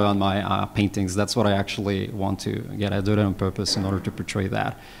of color on my paintings. That's what I actually want to get. I do it on purpose in order to portray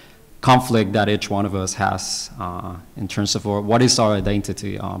that conflict that each one of us has in terms of what is our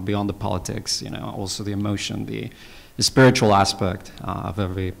identity beyond the politics, you know, also the emotion, the spiritual aspect of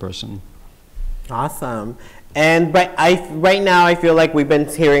every person. Awesome. And right now, I feel like we've been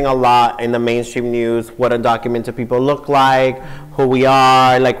hearing a lot in the mainstream news what undocumented people look like, who we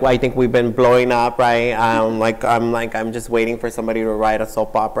are. Like, I think we've been blowing up, right? I'm just waiting for somebody to write a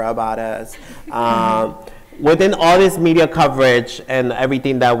soap opera about us. Within all this media coverage and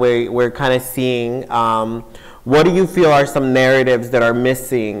everything that we're kind of seeing, what do you feel are some narratives that are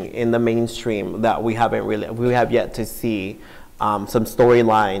missing in the mainstream that we have yet to see? Some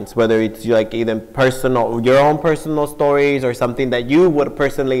storylines, whether it's like either your own personal stories or something that you would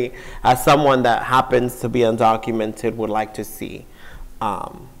personally, as someone that happens to be undocumented, would like to see.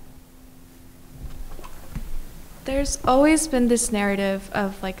 There's always been this narrative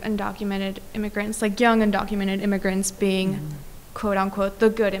of like undocumented immigrants, like young undocumented immigrants being quote unquote the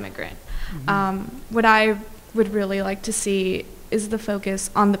good immigrant. What I would really like to see is the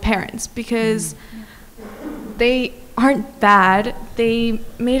focus on the parents, because they aren't bad. They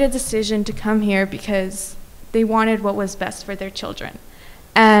made a decision to come here because they wanted what was best for their children.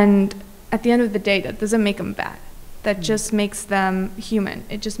 And at the end of the day, that doesn't make them bad. That just makes them human.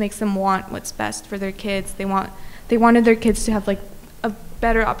 It just makes them want what's best for their kids. They wanted their kids to have like a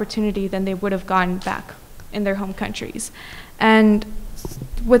better opportunity than they would have gotten back in their home countries. And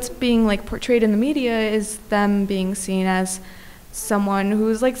what's being like portrayed in the media is them being seen as someone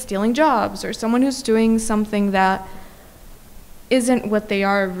who's like stealing jobs or someone who's doing something that isn't what they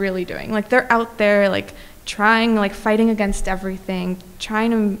are really doing. Like they're out there like trying, like fighting against everything,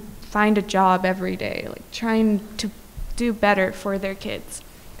 trying to find a job every day, like trying to do better for their kids.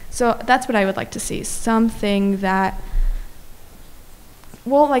 So that's what I would like to see, something that,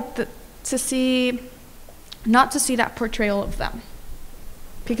 well, like not to see that portrayal of them.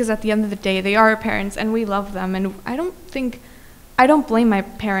 Because at the end of the day, they are our parents and we love them, and I don't blame my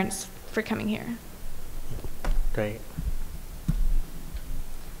parents for coming here. Great.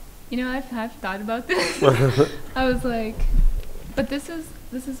 You know, I've thought about this. I was like, but this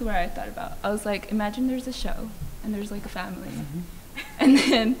is where I thought about. I was like, imagine there's a show and there's like a family, and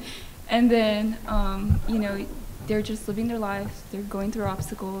then you know, they're just living their lives. They're going through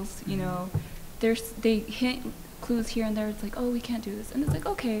obstacles. You know, they hint clues here and there. It's like, oh, we can't do this, and it's like,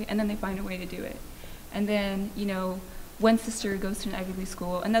 okay, and then they find a way to do it. And then, you know, one sister goes to an Ivy League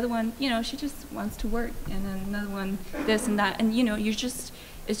school, another one, you know, she just wants to work, and then another one this and that, and you know,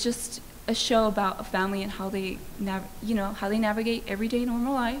 it's just a show about a family and how they navigate everyday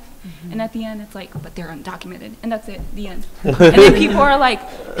normal life. And at the end it's like, but they're undocumented, and that's it, the end. And then people are like,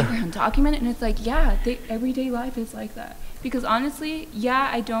 they were undocumented, and it's like, yeah, everyday life is like that. Because honestly, yeah,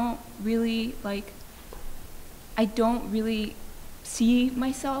 I don't really see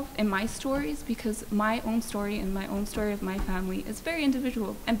myself in my stories, because my own story and my own story of my family is very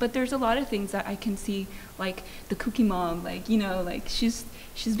individual, but there's a lot of things that I can see, like the kooky mom, like, you know, like she's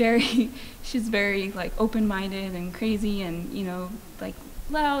very like open-minded and crazy and, you know, like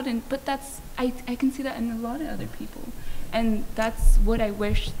loud, but that's I can see that in a lot of other people, and that's what I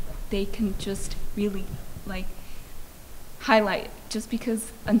wish they can just really like highlight, just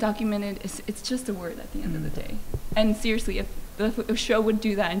because undocumented it's just a word at the end of the day. And seriously, if a show would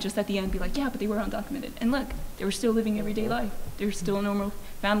do that and just at the end be like, yeah, but they were undocumented, and look, they were still living everyday life, they were still a normal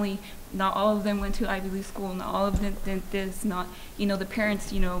family, not all of them went to Ivy League school, not all of them did this, not, you know, the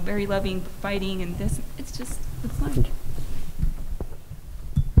parents, you know, very loving, fighting, and this, it's life.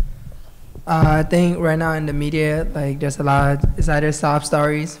 I think right now in the media, like there's a lot of, it's either sob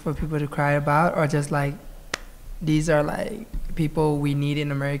stories for people to cry about, or just like, these are like people we need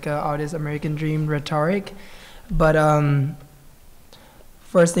in America, all this American dream rhetoric. But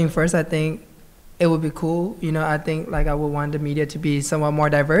first thing first, I think it would be cool, you know, I think like I would want the media to be somewhat more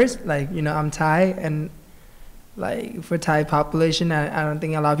diverse. Like, you know, I'm Thai, and like for Thai population, I don't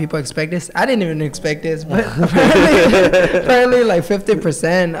think a lot of people expect this. I didn't even expect this, but apparently like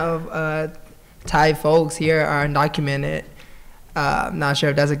 50% of Thai folks here are undocumented. I'm not sure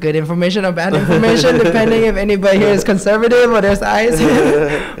if that's a good information or bad information, depending if anybody here is conservative or there's eyes.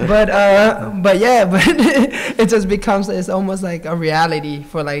 but yeah, but it just becomes, it's almost like a reality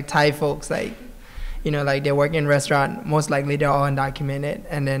for like Thai folks. Like, you know, like they work in restaurant, most likely they're all undocumented,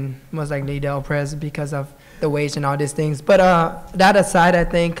 and then most likely they're oppressed because of the wage and all these things. But that aside, I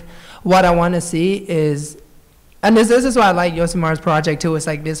think what I want to see is, and this is why I like Yosimar's project too. It's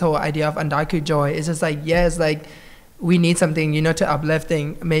like this whole idea of undocu joy. It's just like, yes, like we need something, you know, to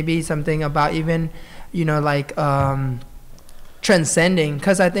uplifting, maybe something about even, you know, like transcending.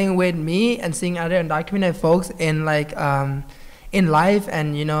 Because I think with me and seeing other undocumented folks in like in life,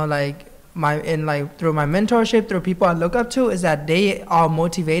 and you know, like through my mentorship, through people I look up to, is that they all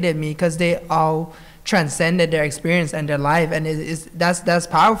motivated me because they all transcended their experience and their life, and that's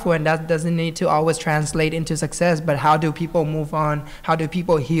powerful, and that doesn't need to always translate into success. But how do people move on? How do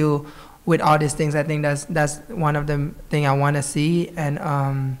people heal with all these things? I think that's one of the thing I want to see,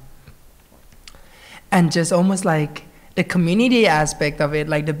 and just almost like the community aspect of it,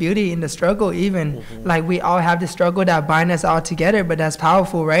 like the beauty in the struggle even. Like we all have the struggle that binds us all together, but that's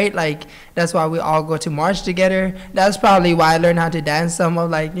powerful, right? Like that's why we all go to march together. That's probably why I learned how to dance some of,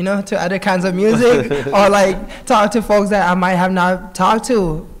 like, you know, to other kinds of music or like talk to folks that I might have not talked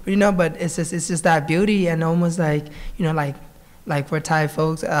to, you know. But it's just that beauty, and almost like, you know, like for Thai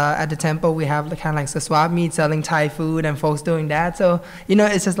folks at the temple, we have kind of like the swap meet selling Thai food and folks doing that. So, you know,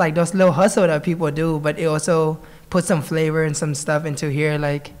 it's just like those little hustle that people do, but it also put some flavor and some stuff into here.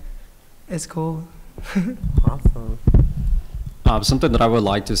 Like, it's cool. Awesome. Something that I would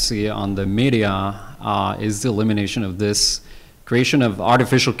like to see on the media is the elimination of this creation of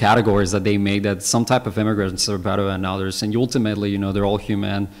artificial categories that they make, that some type of immigrants are better than others. And ultimately, you know, they're all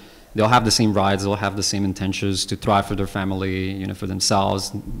human. They'll have the same rights, they'll have the same intentions to thrive for their family, you know, for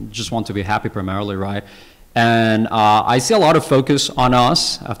themselves, just want to be happy primarily, right? And I see a lot of focus on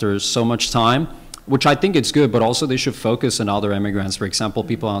us after so much time, which I think it's good, but also they should focus on other immigrants. For example,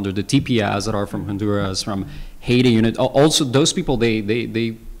 people under the TPS that are from Honduras, from Haiti, you know, also those people,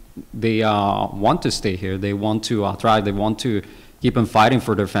 they want to stay here, they want to thrive, they want to keep on fighting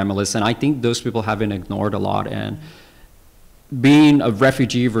for their families, and I think those people have been ignored a lot. And being a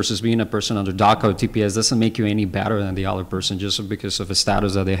refugee versus being a person under DACA or TPS doesn't make you any better than the other person just because of a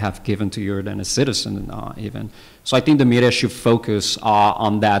status that they have given to you than a citizen even. So I think the media should focus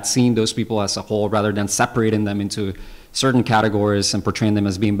on that, seeing those people as a whole rather than separating them into certain categories and portraying them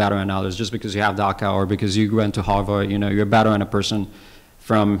as being better than others. Just because you have DACA or because you went to Harvard, you know, you're better than a person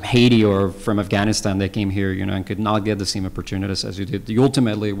from Haiti or from Afghanistan that came here, you know, and could not get the same opportunities as you did.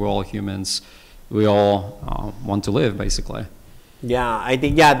 Ultimately, we're all humans. We all want to live, basically. Yeah, I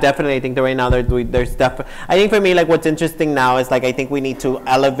think, yeah, definitely. I think that right now there's definitely, I think for me, like what's interesting now is like, I think we need to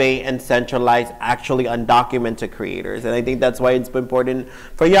elevate and centralize actually undocumented creators. And I think that's why it's important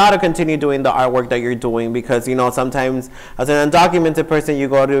for y'all to continue doing the artwork that you're doing, because, you know, sometimes as an undocumented person, you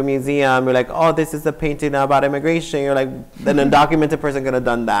go to a museum, you're like, oh, this is a painting about immigration. You're like, an undocumented person could have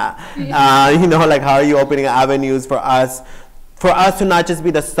done that. Yeah. You know, like how are you opening avenues for us to not just be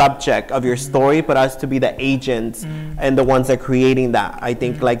the subject of your story, but us to be the agents and the ones that are creating that. I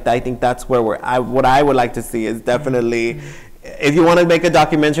think I think that's where what I would like to see is definitely, if you want to make a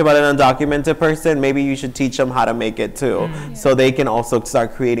documentary about an undocumented person, maybe you should teach them how to make it too, so they can also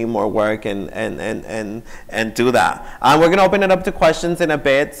start creating more work and do that. We're gonna open it up to questions in a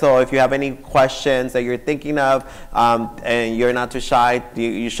bit. So if you have any questions that you're thinking of, and you're not too shy,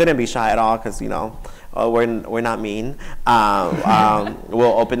 you shouldn't be shy at all, because, you know, we're not mean.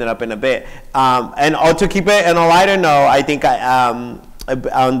 We'll open it up in a bit. And to keep it on a lighter note, I think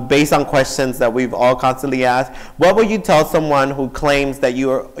based on questions that we've all constantly asked, what would you tell someone who claims that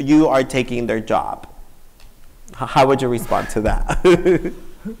you are taking their job? How would you respond to that?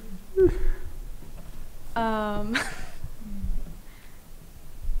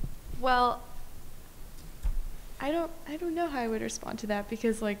 Well, I don't know how I would respond to that,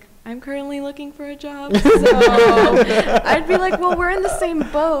 because like I'm currently looking for a job, so I'd be like, well, we're in the same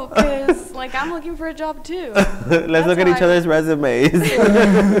boat, because like I'm looking for a job too. Let's look at each other's resumes.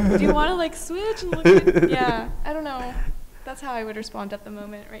 Do you want to like switch and look at, yeah, I don't know. That's how I would respond at the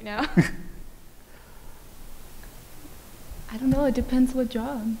moment right now. I don't know, it depends what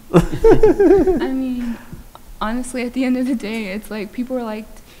job. I mean, honestly, at the end of the day, it's like people are like,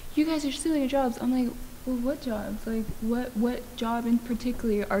 you guys are stealing your jobs. I'm like, well, what jobs? Like, what job in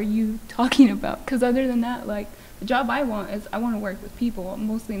particular are you talking about? Because other than that, like, the job I want is I want to work with people,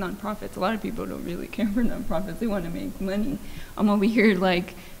 mostly nonprofits. A lot of people don't really care for nonprofits. They want to make money. I'm over here,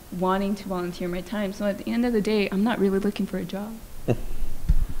 like, wanting to volunteer my time. So at the end of the day, I'm not really looking for a job.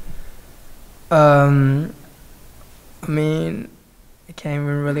 I mean, it can't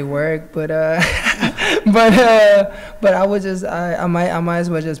even really work, but I would just I might as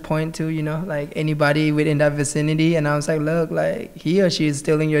well just point to, you know, like anybody within that vicinity, and I was like, look, like he or she is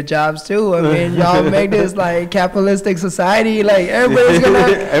stealing your jobs too. I mean, y'all make this like capitalistic society, like everybody's gonna,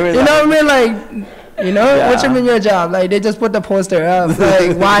 you know what I mean, like. You know, what you mean your job? Like they just put the poster up.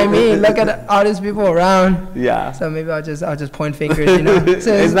 Like why me? Look at all these people around. Yeah. So maybe I'll just point fingers. You know,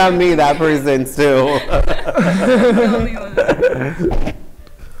 so it's not me. That person's too.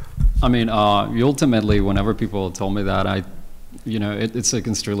 I mean, ultimately, whenever people tell me that, it's like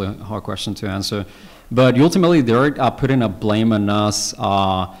it's really a hard question to answer. But ultimately, they're putting a blame on us.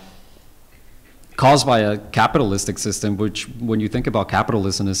 Caused by a capitalistic system, which when you think about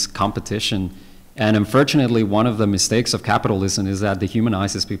capitalism is competition. And unfortunately, one of the mistakes of capitalism is that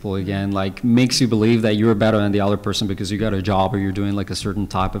dehumanizes people again, like makes you believe that you're better than the other person because you got a job or you're doing like a certain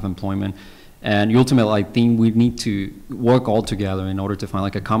type of employment. And ultimately, I think we need to work all together in order to find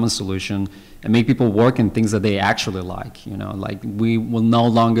like a common solution and make people work in things that they actually like, you know, like we will no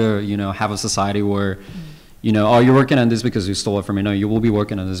longer, you know, have a society where, you know, oh, you're working on this because you stole it from me. No, you will be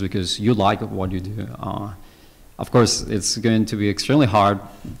working on this because you like what you do. Of course, it's going to be extremely hard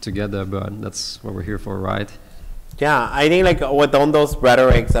to get there, but that's what we're here for, right? Yeah, I think like with all those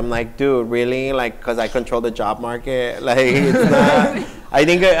rhetorics, I'm like, dude, really? Like, because I control the job market? Like, it's not.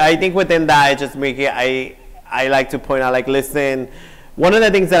 I think within that, I just make it, I like to point out, like, listen, one of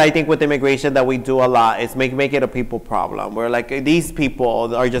the things that I think with immigration that we do a lot is make it a people problem. Where like these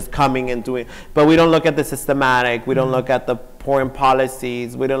people are just coming and doing, but we don't look at the systematic, we don't look at the foreign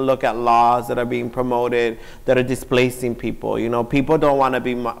policies, we don't look at laws that are being promoted that are displacing people. You know, people don't want to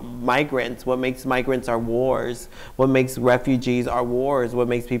be migrants. What makes migrants are wars. What makes refugees are wars. What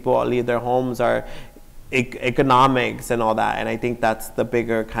makes people leave their homes are economics and all that. And I think that's the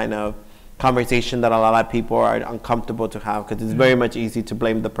bigger kind of conversation that a lot of people are uncomfortable to have, because it's very much easy to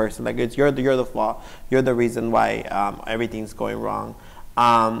blame the person. Like you're the fault. You're the reason why everything's going wrong.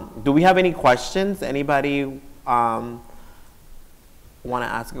 Do we have any questions? Anybody want to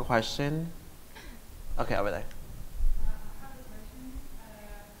ask a question? Okay, over there.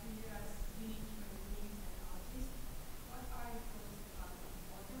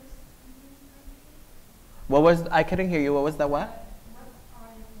 What was, I couldn't hear you. What was that? What?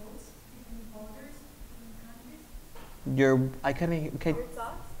 I couldn't. Okay.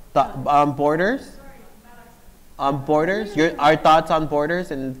 Borders. Borders. Our thoughts on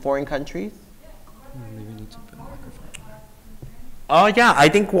borders in foreign countries. Oh yeah, I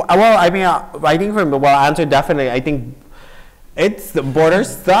think. Well, I mean, I think from answer definitely. I think it's the borders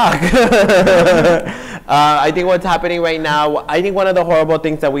suck. I think what's happening right now, I think one of the horrible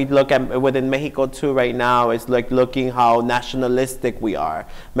things that we look at within Mexico too right now is like looking how nationalistic we are.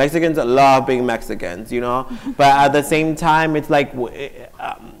 Mexicans love being Mexicans, you know, but at the same time, it's like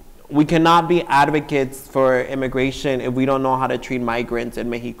we cannot be advocates for immigration if we don't know how to treat migrants in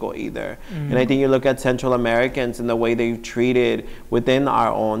Mexico either. And I think you look at Central Americans and the way they've treated within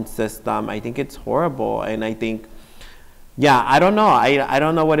our own system, I think it's horrible. And I think, yeah, I don't know. I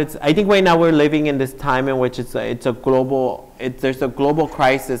don't know what it's. I think right now we're living in this time in which there's a global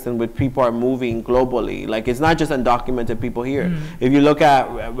crisis in which people are moving globally. Like it's not just undocumented people here. If you look at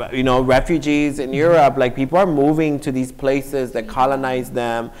refugees in Europe, like people are moving to these places that colonized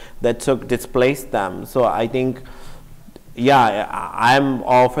them, that displaced them. So I think, yeah, I'm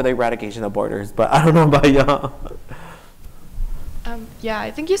all for the eradication of borders, but I don't know about y'all. Yeah,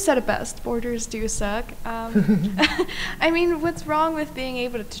 I think you said it best. Borders do suck. I mean, what's wrong with being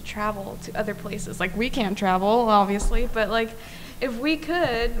able to travel to other places? Like, we can't travel, obviously, but like, if we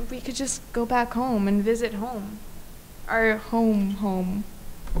could just go back home and visit home. Our home.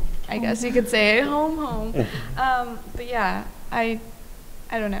 I guess you could say home. But yeah, I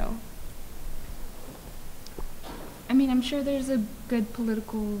don't know. I mean, I'm sure there's a good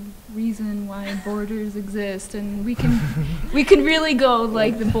political reason why borders exist, and we can really go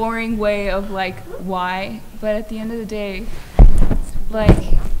like the boring way of like why, but at the end of the day,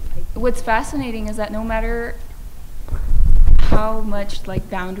 like what's fascinating is that no matter how much like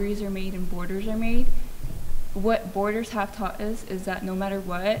boundaries are made and borders are made, what borders have taught us is that no matter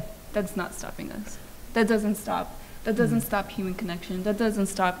what, that's not stopping us. That doesn't stop human connection. That doesn't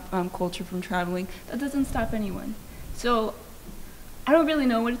stop culture from traveling. That doesn't stop anyone. So I don't really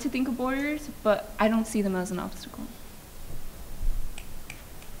know what to think of borders, but I don't see them as an obstacle.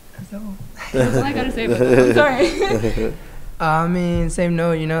 That's all I gotta say about that. I'm sorry. I mean, same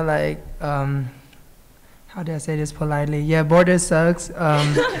note, you know, like, how do I say this politely? Yeah, borders sucks. You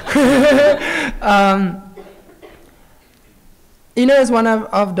know, it's one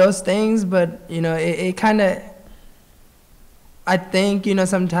of those things, but, you know, it kind of, I think, you know,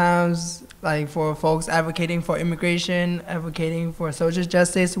 sometimes like for folks advocating for immigration, advocating for social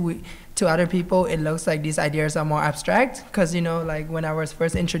justice, to other people, it looks like these ideas are more abstract. Because, you know, like when I was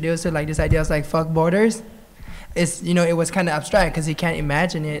first introduced to like these ideas like fuck borders, it's, you know, it was kind of abstract because you can't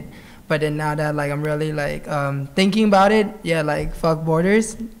imagine it. But then now that like I'm really like thinking about it, yeah, like fuck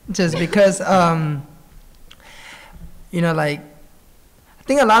borders, just because, you know, like I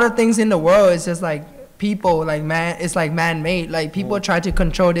think a lot of things in the world is just like people, like it's like man-made. Like people try to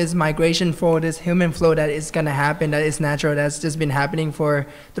control this migration flow, this human flow that is gonna happen, that is natural, that's just been happening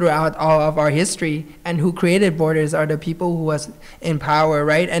throughout all of our history. And who created borders are the people who was in power,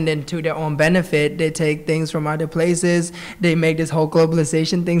 right? And then to their own benefit, they take things from other places, they make this whole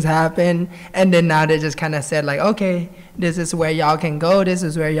globalization things happen, and then now they just kind of said like, okay, this is where y'all can go, this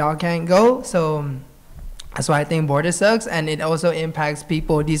is where y'all can't go. So that's why I think border sucks, and it also impacts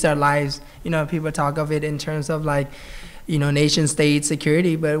people. These are lives. You know, people talk of it in terms of like, you know, nation state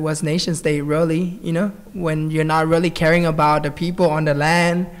security, but what's nation state really? You know, when you're not really caring about the people on the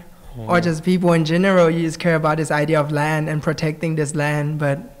land, or just people in general, you just care about this idea of land and protecting this land.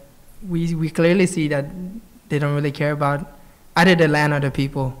 But we clearly see that they don't really care about either the land or the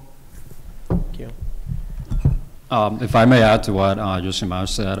people. Thank you. If I may add to what Yosimar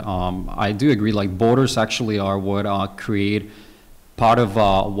said, I do agree, like borders actually are what create part of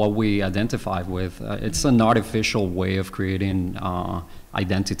what we identify with. It's an artificial way of creating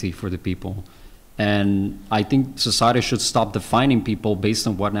identity for the people. And I think society should stop defining people based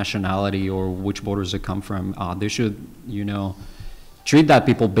on what nationality or which borders they come from. They should, you know, treat that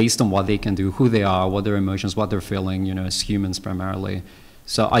people based on what they can do, who they are, what their emotions, what they're feeling, you know, as humans primarily.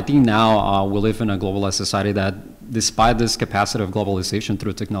 So I think now we live in a globalized society that despite this capacity of globalization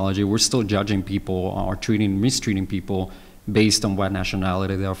through technology, we're still judging people or mistreating people based on what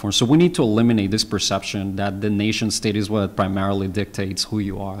nationality they are from. So we need to eliminate this perception that the nation state is what primarily dictates who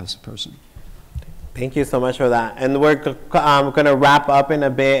you are as a person. Thank you so much for that. And we're going to wrap up in a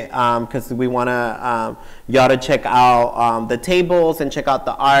bit because we want to y'all to check out the tables and check out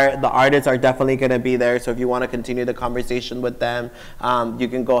the art. The artists are definitely going to be there. So if you want to continue the conversation with them, you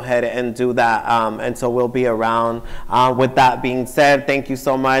can go ahead and do that. And so we'll be around. With that being said, thank you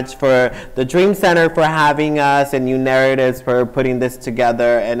so much for the Dream Center for having us and New Narratives for putting this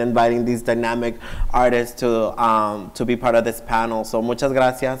together and inviting these dynamic artists to be part of this panel. So muchas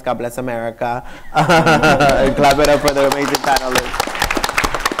gracias. God bless America. Clap it up for the amazing panelists.